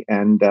industry,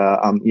 and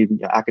even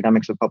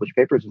academics have published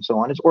papers and so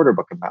on, is order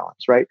book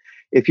imbalance. Right.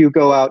 If you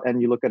go out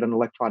and you look at an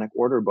electronic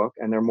order book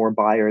and there are more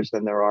buyers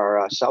than there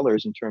are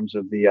sellers in terms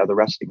of the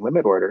resting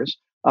limit orders,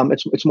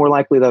 it's more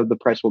likely that the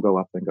price will go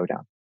up than go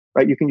down.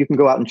 Right. You can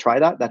go out and try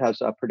that. That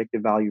has a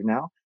predictive value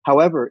now.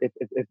 However,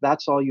 if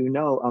that's all you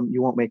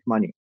won't make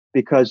money,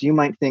 because you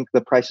might think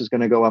the price is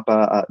going to go up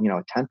a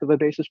tenth of a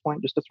basis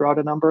point, just to throw out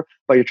a number,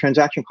 but your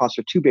transaction costs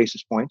are 2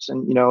 basis points,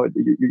 and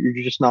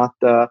you're just not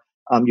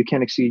You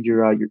can't exceed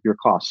your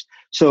costs.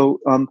 So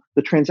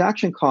the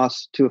transaction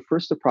costs to a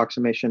first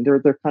approximation,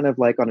 they're kind of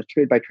like on a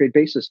trade by trade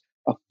basis,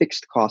 a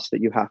fixed cost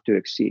that you have to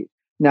exceed.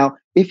 Now,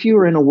 if you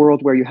are in a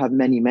world where you have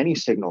many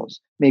signals,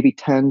 maybe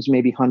tens,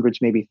 maybe hundreds,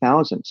 maybe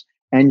thousands,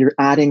 and you're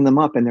adding them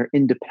up and they're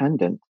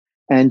independent,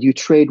 and you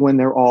trade when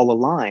they're all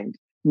aligned,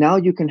 now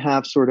you can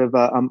have sort of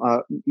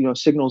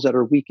signals that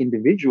are weak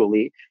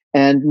individually,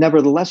 and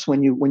nevertheless,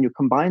 when you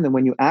combine them,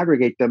 when you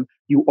aggregate them,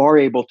 you are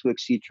able to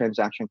exceed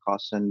transaction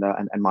costs and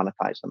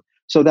monetize them.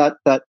 So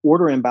that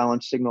order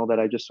imbalance signal that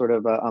I just sort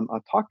of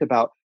talked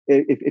about,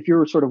 if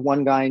you're sort of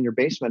one guy in your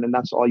basement and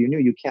that's all you knew,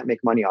 you can't make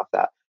money off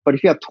that. But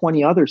if you have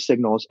 20 other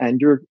signals and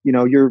you're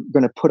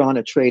going to put on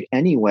a trade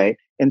anyway,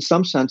 in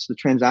some sense, the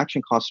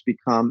transaction costs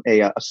become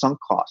a sunk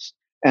cost,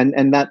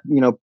 and that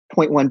zero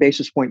point 0.1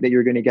 basis point that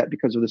you're going to get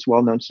because of this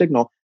well-known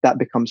signal, that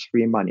becomes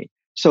free money.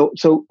 So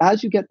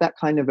as you get that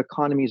kind of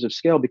economies of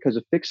scale because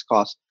of fixed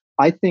costs,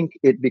 I think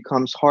it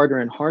becomes harder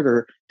and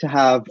harder to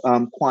have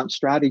quant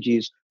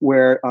strategies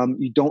where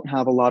you don't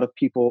have a lot of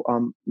people,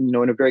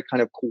 in a very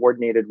kind of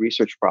coordinated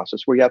research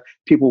process where you have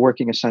people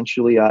working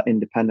essentially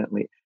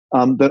independently.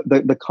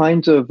 The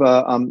kinds of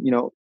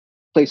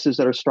places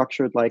that are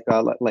structured like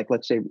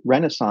let's say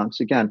Renaissance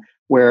again,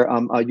 where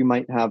you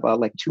might have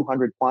like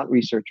 200 quant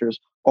researchers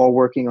all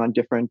working on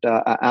different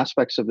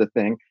aspects of the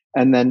thing,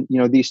 and then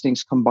these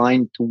things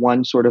combined to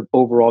one sort of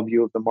overall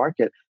view of the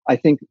market. I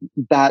think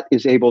that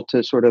is able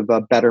to sort of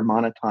better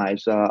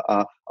monetize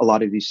a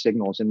lot of these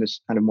signals in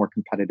this kind of more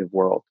competitive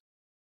world.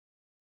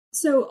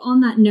 So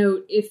on that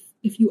note,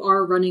 if you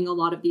are running a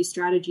lot of these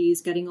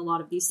strategies, getting a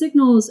lot of these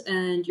signals,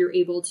 and you're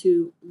able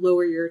to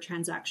lower your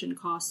transaction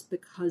costs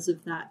because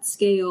of that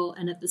scale,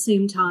 and at the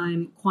same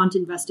time, quant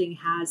investing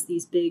has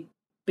these big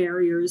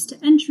barriers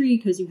to entry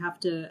because you have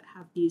to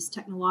have these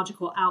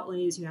technological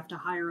outlays, you have to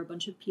hire a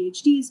bunch of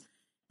PhDs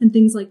and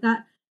things like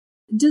that.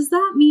 Does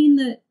that mean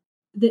that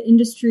the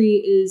industry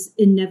is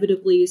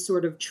inevitably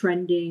sort of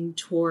trending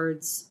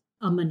towards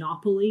a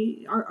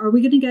monopoly? Are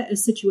we going to get a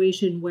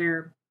situation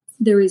where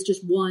there is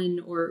just one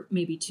or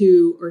maybe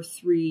two or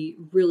three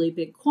really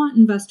big quant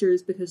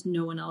investors because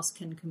no one else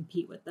can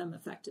compete with them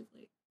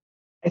effectively?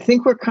 I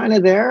think we're kind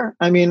of there.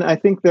 I mean, I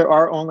think there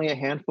are only a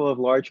handful of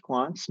large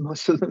quants.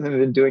 Most of them have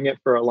been doing it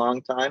for a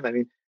long time. I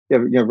mean,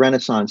 you have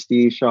Renaissance,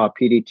 D. Shaw,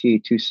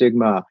 PDT, Two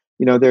Sigma.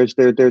 There's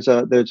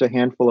a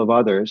handful of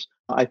others.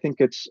 I think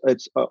it's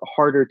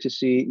harder to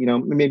see.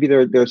 Maybe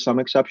there are some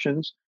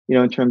exceptions.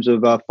 In terms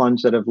of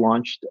funds that have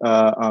launched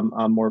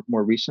more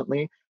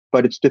recently.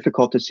 But it's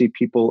difficult to see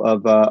people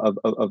of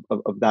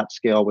that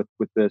scale with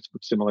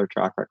similar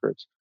track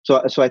records.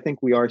 So I think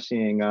we are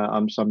seeing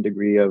some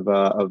degree of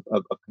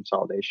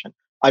consolidation.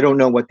 I don't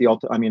know what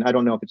I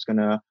don't know if it's going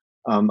to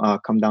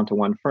come down to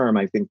one firm.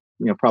 I think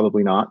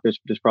probably not.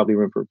 There's probably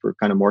room for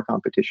kind of more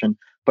competition.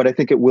 But I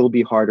think it will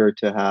be harder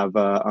to have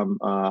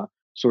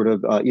sort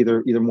of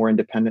either more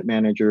independent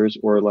managers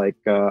or like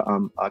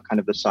kind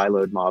of the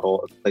siloed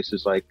model of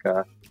places like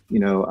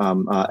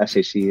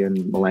SAC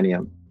and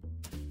Millennium.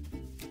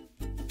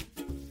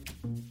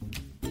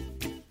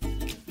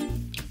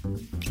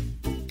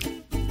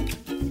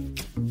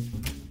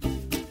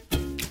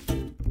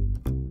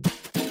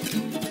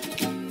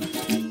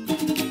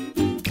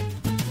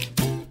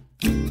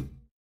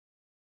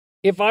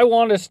 If I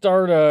want to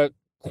start a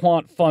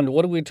quant fund,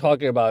 what are we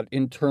talking about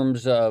in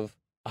terms of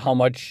how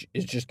much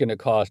is just going to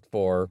cost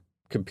for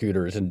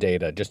computers and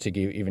data just to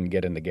even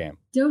get in the game?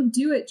 Don't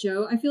do it,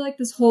 Joe. I feel like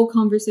this whole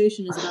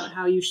conversation is about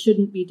how you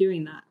shouldn't be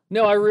doing that.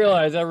 No, I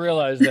realize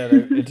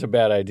that it's a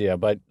bad idea,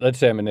 but let's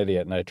say I'm an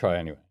idiot and I try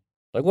anyway.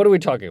 Like, what are we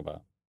talking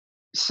about?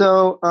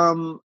 So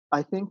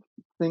I think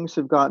things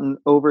have gotten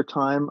over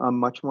time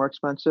much more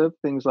expensive.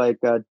 Things like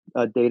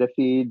data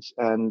feeds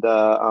and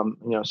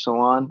so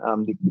on.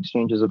 The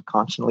exchanges have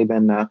constantly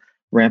been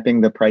ramping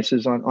the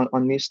prices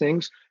on these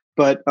things.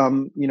 But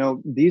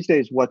these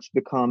days, what's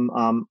become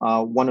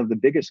one of the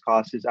biggest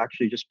costs is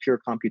actually just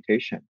pure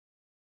computation.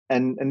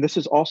 And this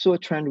is also a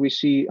trend we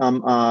see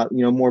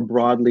more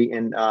broadly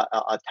in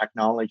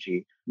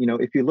technology.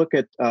 If you look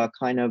at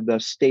kind of the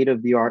state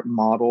of the art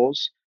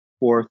models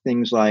for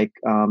things like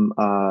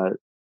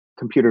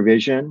computer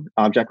vision,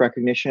 object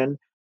recognition,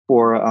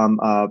 for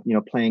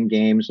playing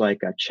games like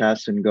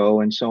chess and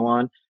Go and so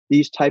on.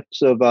 These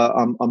types of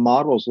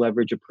models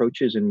leverage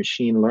approaches in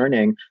machine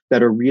learning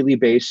that are really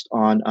based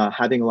on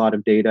having a lot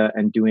of data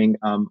and doing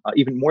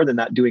even more than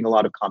that, doing a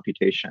lot of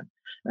computation.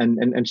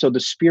 And so the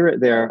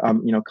spirit there,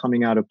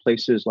 coming out of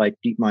places like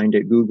DeepMind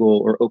at Google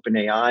or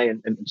OpenAI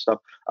and stuff.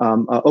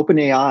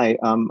 OpenAI,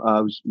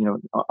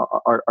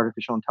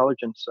 artificial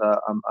intelligence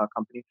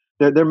company.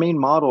 Their main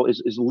model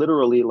is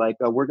literally like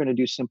we're going to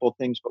do simple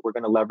things, but we're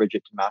going to leverage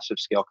it to massive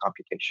scale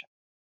computation,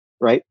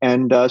 right?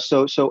 And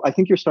so I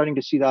think you're starting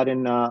to see that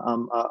in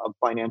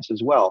finance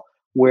as well,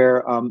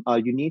 where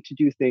you need to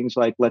do things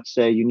like, let's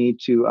say, you need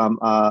to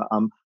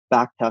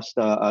backtest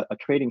a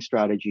trading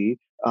strategy,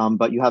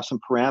 but you have some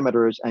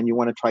parameters and you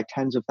want to try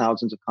tens of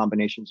thousands of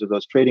combinations of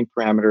those trading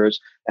parameters,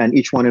 and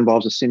each one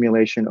involves a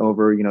simulation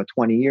over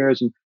 20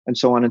 years and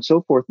so on and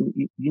so forth.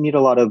 You need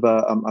a lot of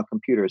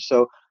computers.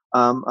 So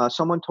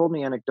someone told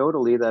me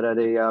anecdotally that at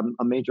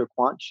a major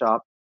quant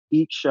shop,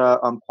 each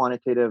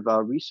quantitative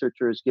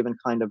researcher is given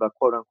kind of a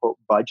quote unquote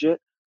budget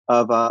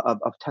of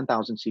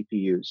 10,000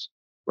 CPUs.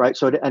 Right.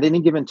 So at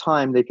any given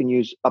time, they can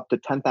use up to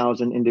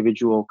 10,000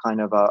 individual kind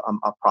of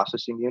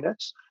processing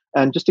units.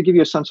 And just to give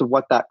you a sense of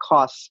what that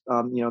costs,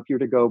 if you were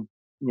to go,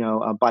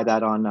 buy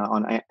that on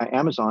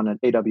Amazon and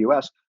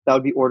AWS, that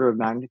would be order of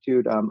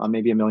magnitude,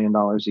 maybe $1 million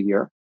a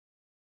year.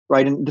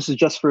 Right. And this is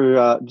just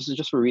for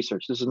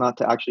research. This is not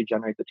to actually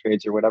generate the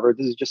trades or whatever.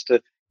 This is just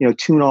to,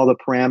 tune all the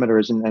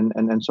parameters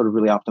and sort of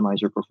really optimize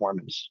your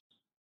performance.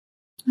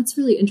 That's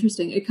really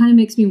interesting. It kind of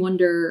makes me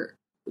wonder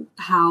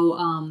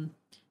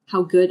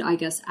how good, I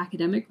guess,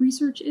 academic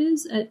research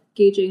is at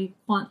gauging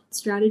quant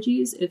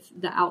strategies if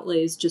the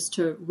outlays just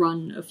to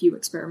run a few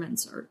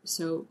experiments are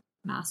so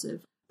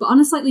massive. But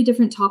on a slightly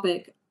different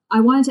topic, I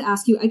wanted to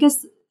ask you, I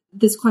guess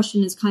this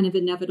question is kind of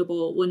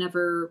inevitable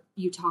whenever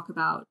you talk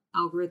about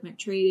algorithmic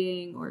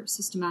trading or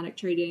systematic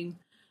trading.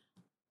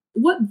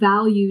 What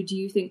value do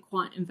you think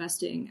quant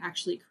investing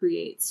actually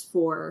creates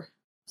for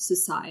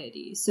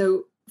society?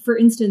 So, for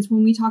instance,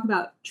 when we talk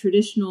about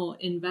traditional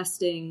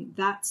investing,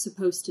 that's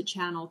supposed to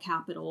channel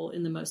capital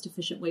in the most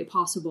efficient way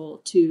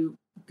possible to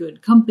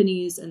good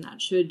companies, and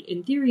that should,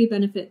 in theory,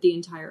 benefit the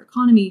entire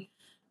economy.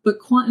 But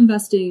quant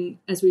investing,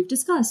 as we've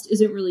discussed,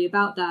 isn't really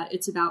about that.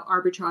 It's about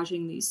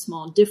arbitraging these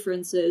small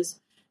differences.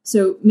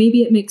 So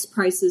maybe it makes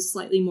prices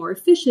slightly more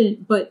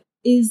efficient, but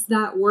is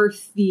that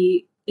worth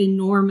the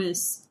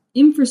enormous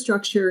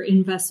infrastructure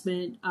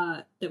investment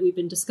that we've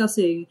been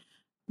discussing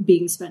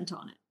being spent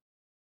on it?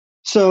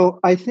 So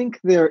I think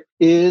there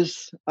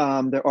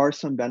are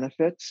some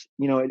benefits.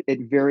 It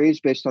varies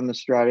based on the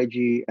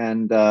strategy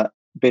and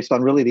based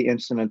on really the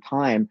instant in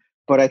time.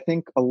 But I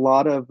think a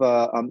lot of,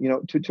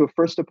 to a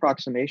first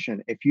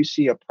approximation, if you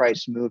see a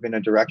price move in a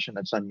direction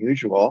that's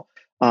unusual,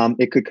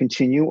 it could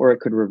continue or it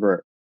could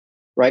revert,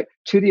 right?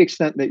 To the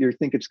extent that you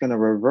think it's going to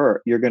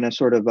revert, you're going to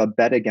sort of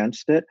bet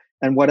against it.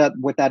 And what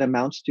that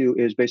amounts to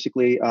is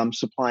basically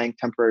supplying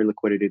temporary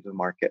liquidity to the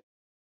market.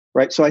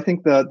 Right. So I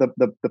think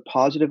the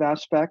positive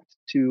aspect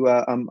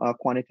to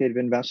quantitative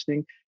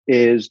investing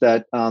is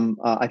that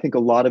I think a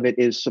lot of it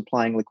is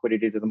supplying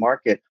liquidity to the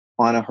market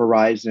on a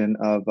horizon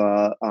of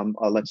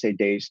let's say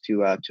days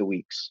to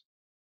weeks.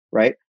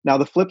 Right. Now,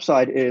 the flip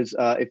side is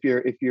if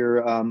you're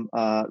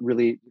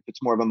really, if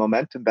it's more of a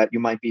momentum bet, you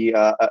might be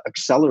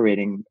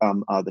accelerating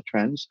the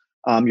trends.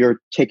 You're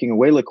taking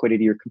away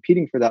liquidity. You're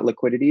competing for that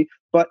liquidity.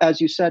 But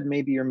as you said,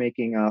 maybe you're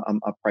making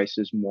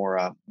prices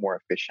more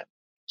efficient.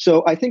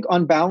 So I think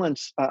on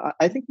balance,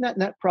 I think net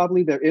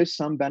probably there is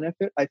some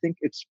benefit. I think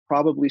it's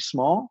probably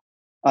small,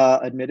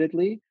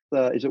 admittedly.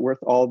 Is it worth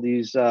all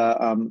these,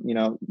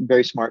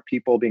 very smart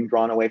people being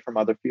drawn away from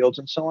other fields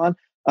and so on?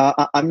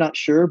 I'm not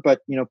sure, but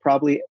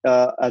probably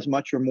as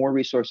much or more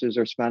resources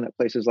are spent at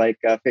places like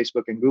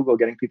Facebook and Google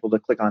getting people to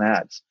click on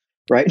ads.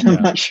 Right. Yeah.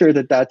 I'm not sure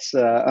that that's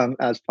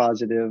as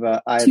positive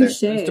either.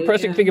 Touché, it's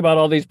depressing thinking about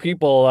all these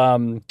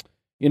people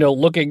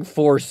looking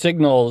for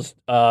signals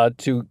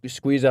to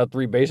squeeze out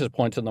 3 basis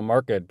points in the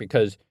market,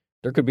 because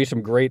there could be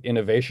some great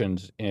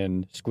innovations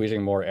in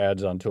squeezing more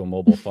ads onto a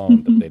mobile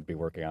phone that they'd be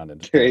working on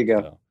instead. There you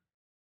go. So,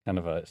 kind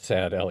of a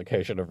sad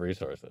allocation of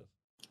resources.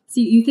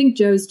 See, you think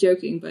Joe's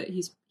joking, but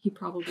he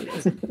probably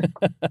isn't.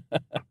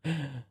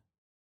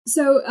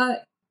 So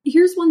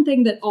here's one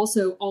thing that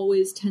also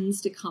always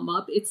tends to come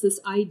up. It's this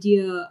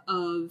idea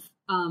of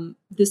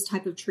this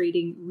type of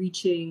trading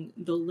reaching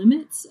the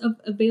limits of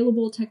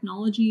available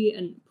technology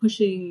and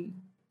pushing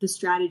the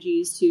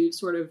strategies to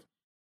sort of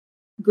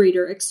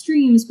greater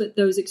extremes, but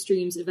those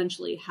extremes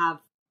eventually have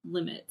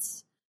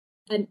limits.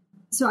 And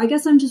so I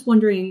guess I'm just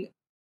wondering,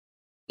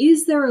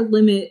 is there a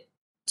limit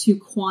to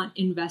quant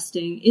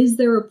investing? Is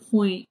there a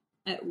point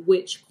at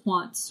which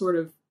quants sort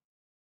of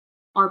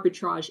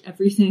arbitrage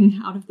everything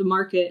out of the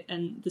market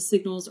and the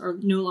signals are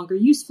no longer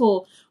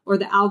useful, or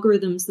the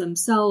algorithms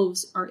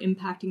themselves are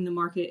impacting the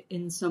market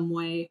in some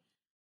way?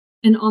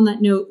 And on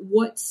that note,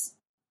 what's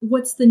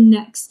the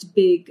next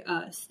big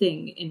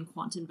thing in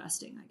quant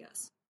investing, I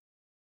guess?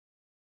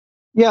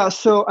 Yeah,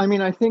 so I mean,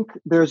 I think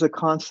there's a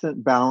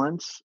constant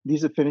balance.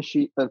 These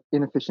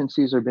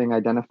inefficiencies are being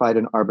identified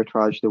and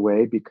arbitraged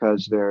away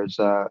because there's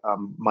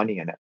money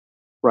in it.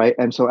 Right.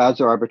 And so as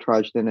they're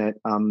arbitraged in it,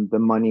 the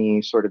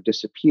money sort of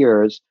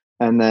disappears,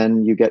 and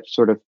then you get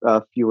sort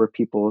of fewer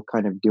people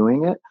kind of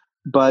doing it.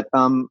 But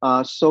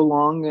so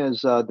long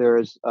as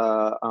there's,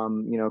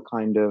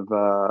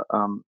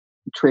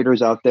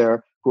 traders out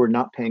there who are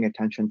not paying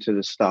attention to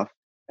this stuff,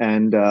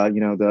 and,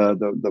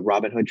 the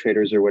Robinhood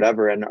traders or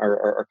whatever, and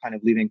are kind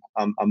of leaving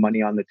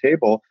money on the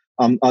table,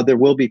 there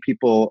will be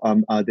people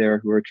there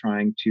who are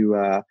trying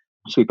to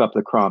sweep up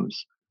the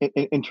crumbs.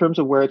 In terms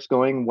of where it's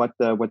going, what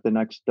the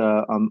next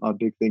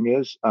big thing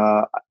is,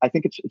 I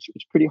think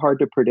it's pretty hard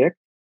to predict.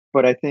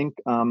 but I think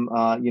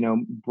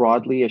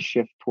broadly a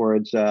shift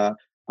towards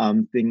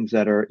things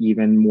that are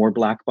even more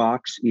black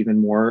box, even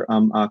more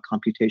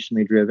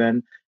computationally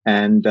driven,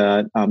 and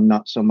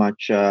not so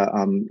much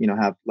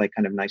have like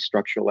kind of nice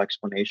structural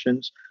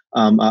explanations.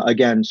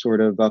 Again,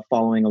 sort of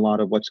following a lot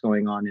of what's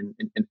going on in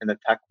the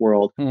tech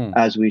world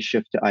as we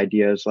shift to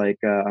ideas like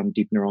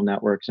deep neural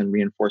networks and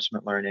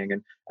reinforcement learning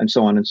and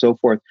so on and so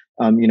forth.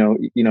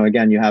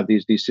 Again, you have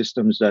these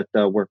systems that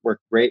work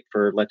great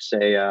for, let's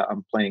say,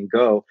 playing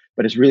Go,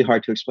 but it's really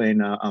hard to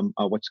explain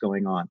what's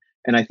going on.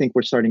 And I think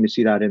we're starting to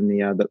see that in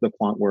the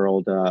quant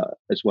world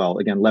as well.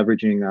 Again,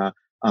 leveraging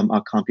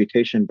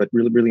computation, but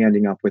really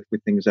ending up with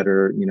things that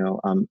are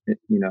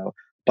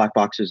black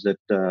boxes that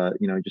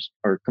just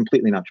are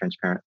completely not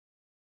transparent.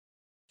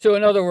 So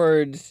in other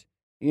words,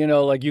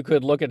 like you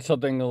could look at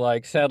something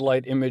like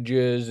satellite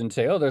images and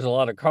say, oh, there's a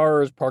lot of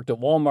cars parked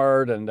at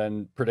Walmart, and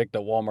then predict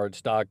that Walmart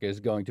stock is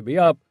going to be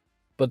up.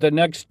 But the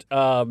next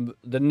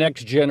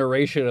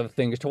generation of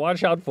things to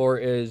watch out for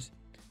is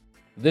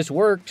this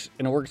works,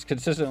 and it works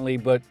consistently,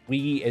 but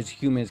we as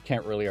humans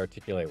can't really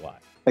articulate why.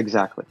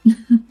 Exactly.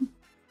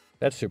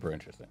 That's super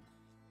interesting.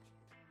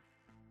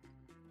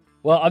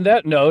 Well, on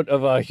that note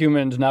of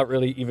humans not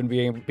really even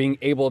being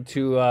able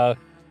to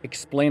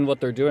explain what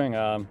they're doing,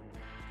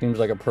 seems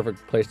like a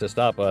perfect place to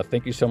stop.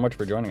 Thank you so much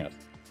for joining us.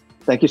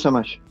 Thank you so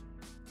much.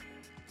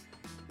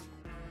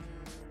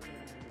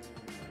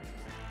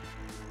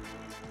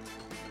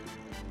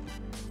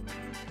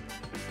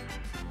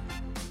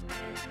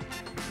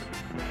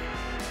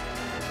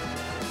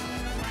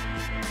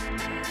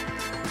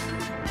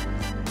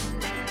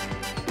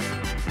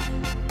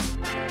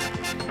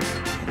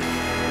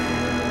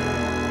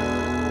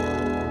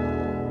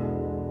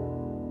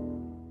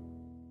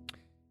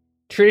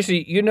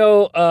 Tracy,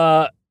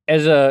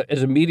 as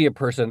a media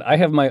person, I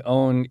have my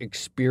own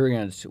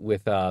experience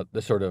with the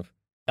sort of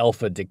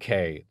alpha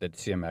decay that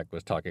Ciamac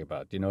was talking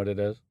about. Do you know what it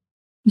is?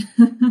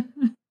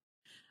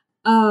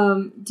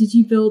 Did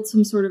you build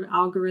some sort of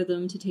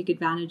algorithm to take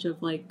advantage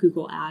of like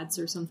Google Ads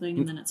or something,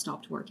 and then it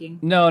stopped working?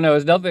 No,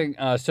 it's nothing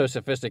so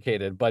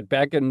sophisticated. But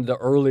back in the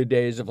early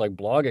days of like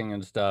blogging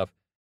and stuff,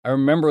 I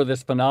remember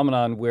this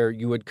phenomenon where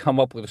you would come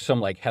up with some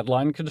like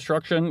headline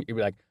construction. You'd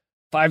be like,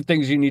 5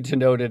 things you need to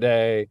know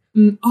today.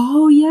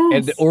 Oh,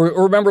 yes. And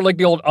or remember like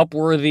the old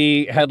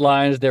Upworthy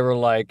headlines? They were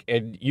like,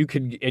 and you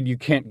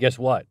can't guess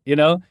what,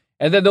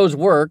 And then those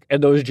work,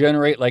 and those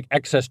generate like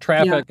excess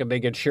traffic, and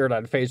they get shared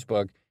on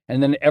Facebook.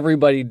 And then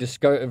everybody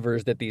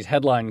discovers that these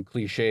headline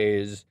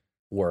cliches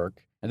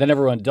work, and then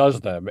everyone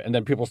does them, and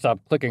then people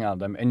stop clicking on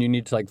them, and you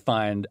need to like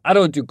find. I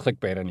don't do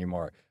clickbait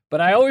anymore, but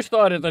I always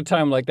thought at the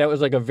time like that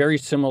was like a very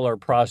similar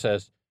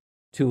process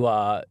to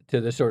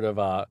the sort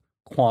of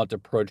quant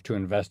approach to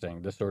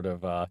investing, the sort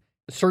of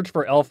search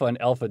for alpha and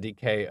alpha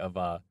decay of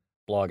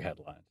blog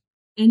headlines.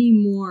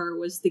 Anymore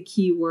was the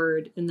key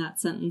word in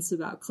that sentence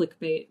about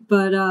clickbait.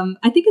 But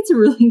I think it's a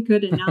really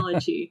good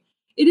analogy.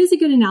 It is a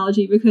good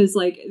analogy because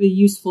like the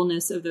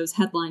usefulness of those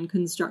headline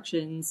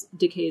constructions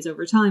decays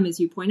over time, as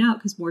you point out,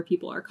 because more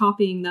people are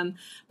copying them.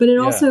 But it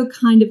also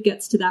kind of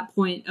gets to that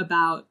point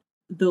about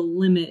the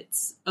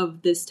limits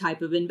of this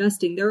type of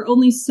investing. There are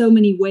only so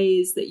many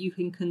ways that you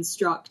can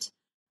construct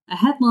a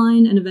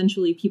headline, and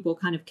eventually people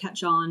kind of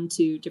catch on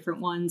to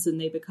different ones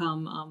and they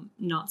become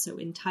not so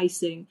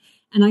enticing.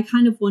 And I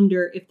kind of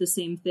wonder if the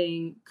same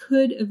thing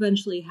could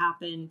eventually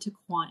happen to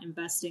quant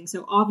investing.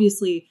 So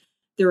obviously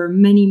there are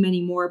many,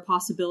 many more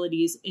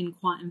possibilities in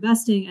quant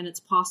investing, and it's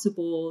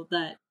possible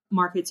that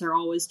markets are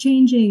always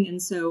changing. And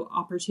so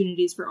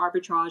opportunities for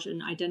arbitrage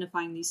and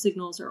identifying these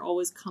signals are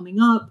always coming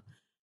up.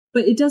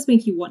 But it does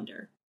make you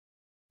wonder.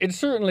 It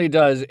certainly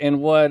does.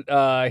 And what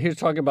he's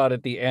talking about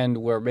at the end,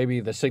 where maybe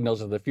the signals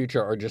of the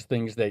future are just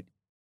things that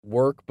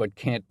work but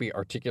can't be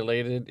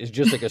articulated, is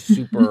just like a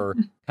super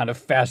kind of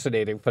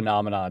fascinating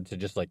phenomenon to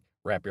just like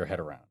wrap your head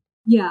around.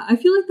 Yeah, I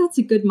feel like that's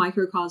a good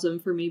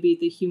microcosm for maybe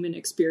the human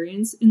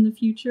experience in the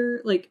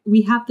future. Like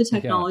we have the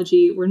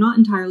technology, we're not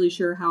entirely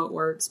sure how it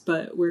works,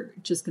 but we're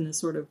just going to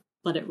sort of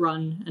let it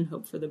run and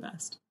hope for the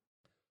best.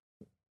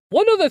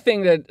 One other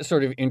thing that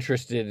sort of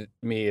interested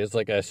me is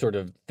like a sort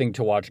of thing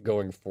to watch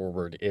going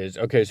forward is,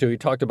 okay, so he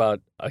talked about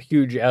a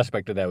huge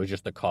aspect of that was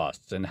just the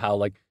costs and how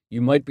like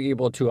you might be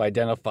able to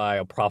identify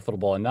a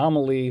profitable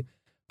anomaly,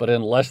 but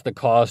unless the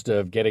cost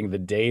of getting the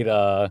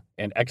data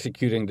and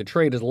executing the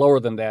trade is lower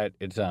than that,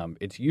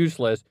 it's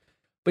useless.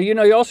 But,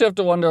 you also have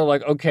to wonder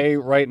like, okay,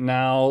 right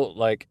now,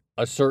 like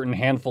a certain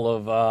handful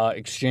of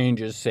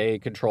exchanges, say,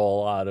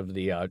 control a lot of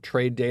the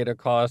trade data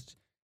costs.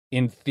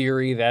 In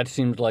theory, that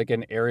seems like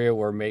an area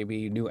where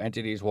maybe new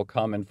entities will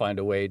come and find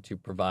a way to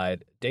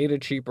provide data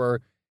cheaper.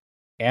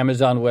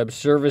 Amazon Web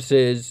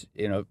Services,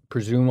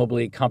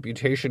 presumably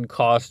computation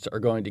costs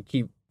are going to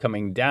keep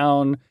coming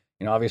down.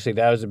 Obviously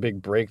that was a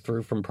big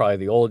breakthrough from probably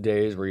the old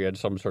days where you had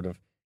some sort of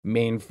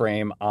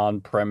mainframe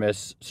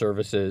on-premise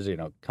services.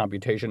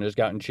 Computation has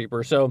gotten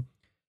cheaper. So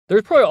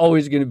there's probably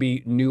always going to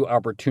be new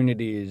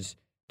opportunities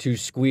to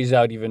squeeze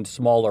out even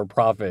smaller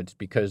profits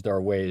because there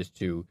are ways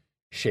to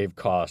shave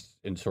costs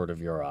in sort of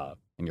your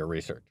in your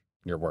research,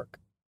 your work.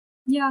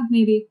 Yeah,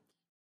 maybe.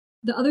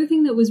 The other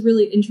thing that was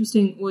really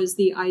interesting was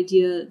the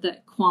idea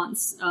that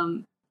quants,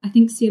 I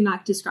think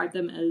Ciamac described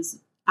them as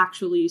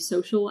actually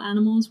social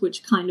animals,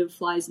 which kind of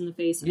flies in the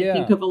face, I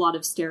think, of a lot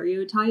of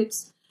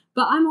stereotypes.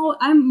 But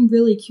I'm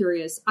really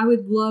curious. I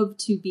would love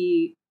to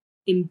be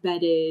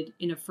embedded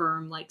in a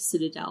firm like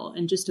Citadel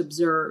and just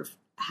observe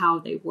how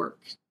they work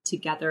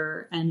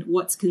together and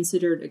what's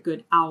considered a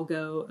good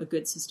algo, a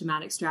good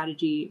systematic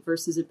strategy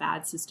versus a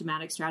bad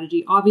systematic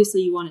strategy.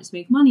 Obviously, you want it to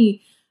make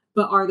money,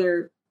 but are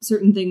there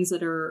certain things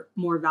that are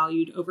more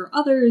valued over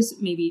others?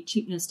 Maybe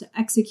cheapness to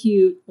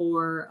execute,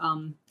 or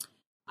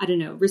I don't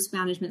know, risk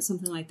management,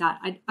 something like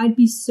that. I'd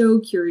be so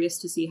curious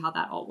to see how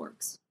that all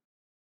works.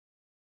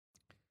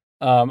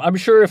 I'm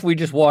sure if we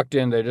just walked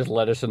in, they just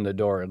let us in the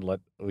door and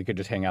we could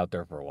just hang out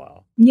there for a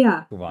while.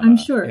 Yeah, I'm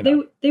sure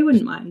they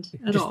wouldn't mind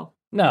at all.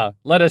 No,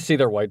 let us see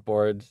their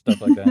whiteboards,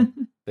 stuff like that.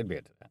 They'd be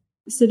into that.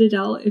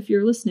 Citadel, if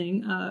you're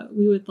listening,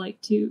 we would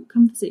like to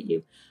come visit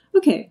you.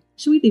 Okay,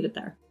 should we leave it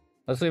there?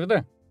 Let's leave it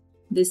there.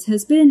 This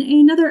has been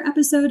another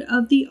episode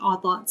of the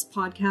Odd Lots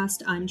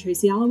podcast. I'm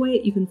Tracy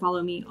Alloway. You can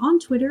follow me on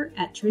Twitter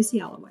at Tracy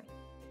Alloway.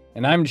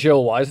 And I'm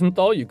Joe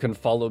Weisenthal. You can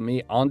follow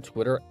me on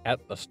Twitter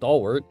at The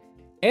Stalwart.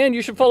 And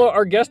you should follow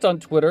our guest on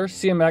Twitter,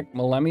 Ciamac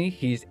Moallemi.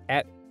 He's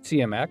at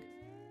Ciamac.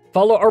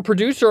 Follow our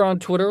producer on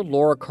Twitter,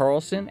 Laura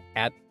Carlson,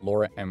 at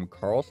Laura M.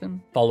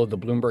 Carlson. Follow the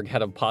Bloomberg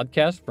head of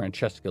podcast,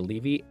 Francesca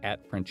Levy,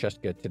 at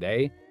Francesca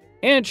Today.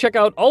 And check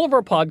out all of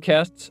our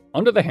podcasts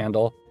under the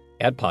handle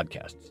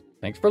 @podcasts.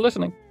 Thanks for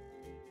listening.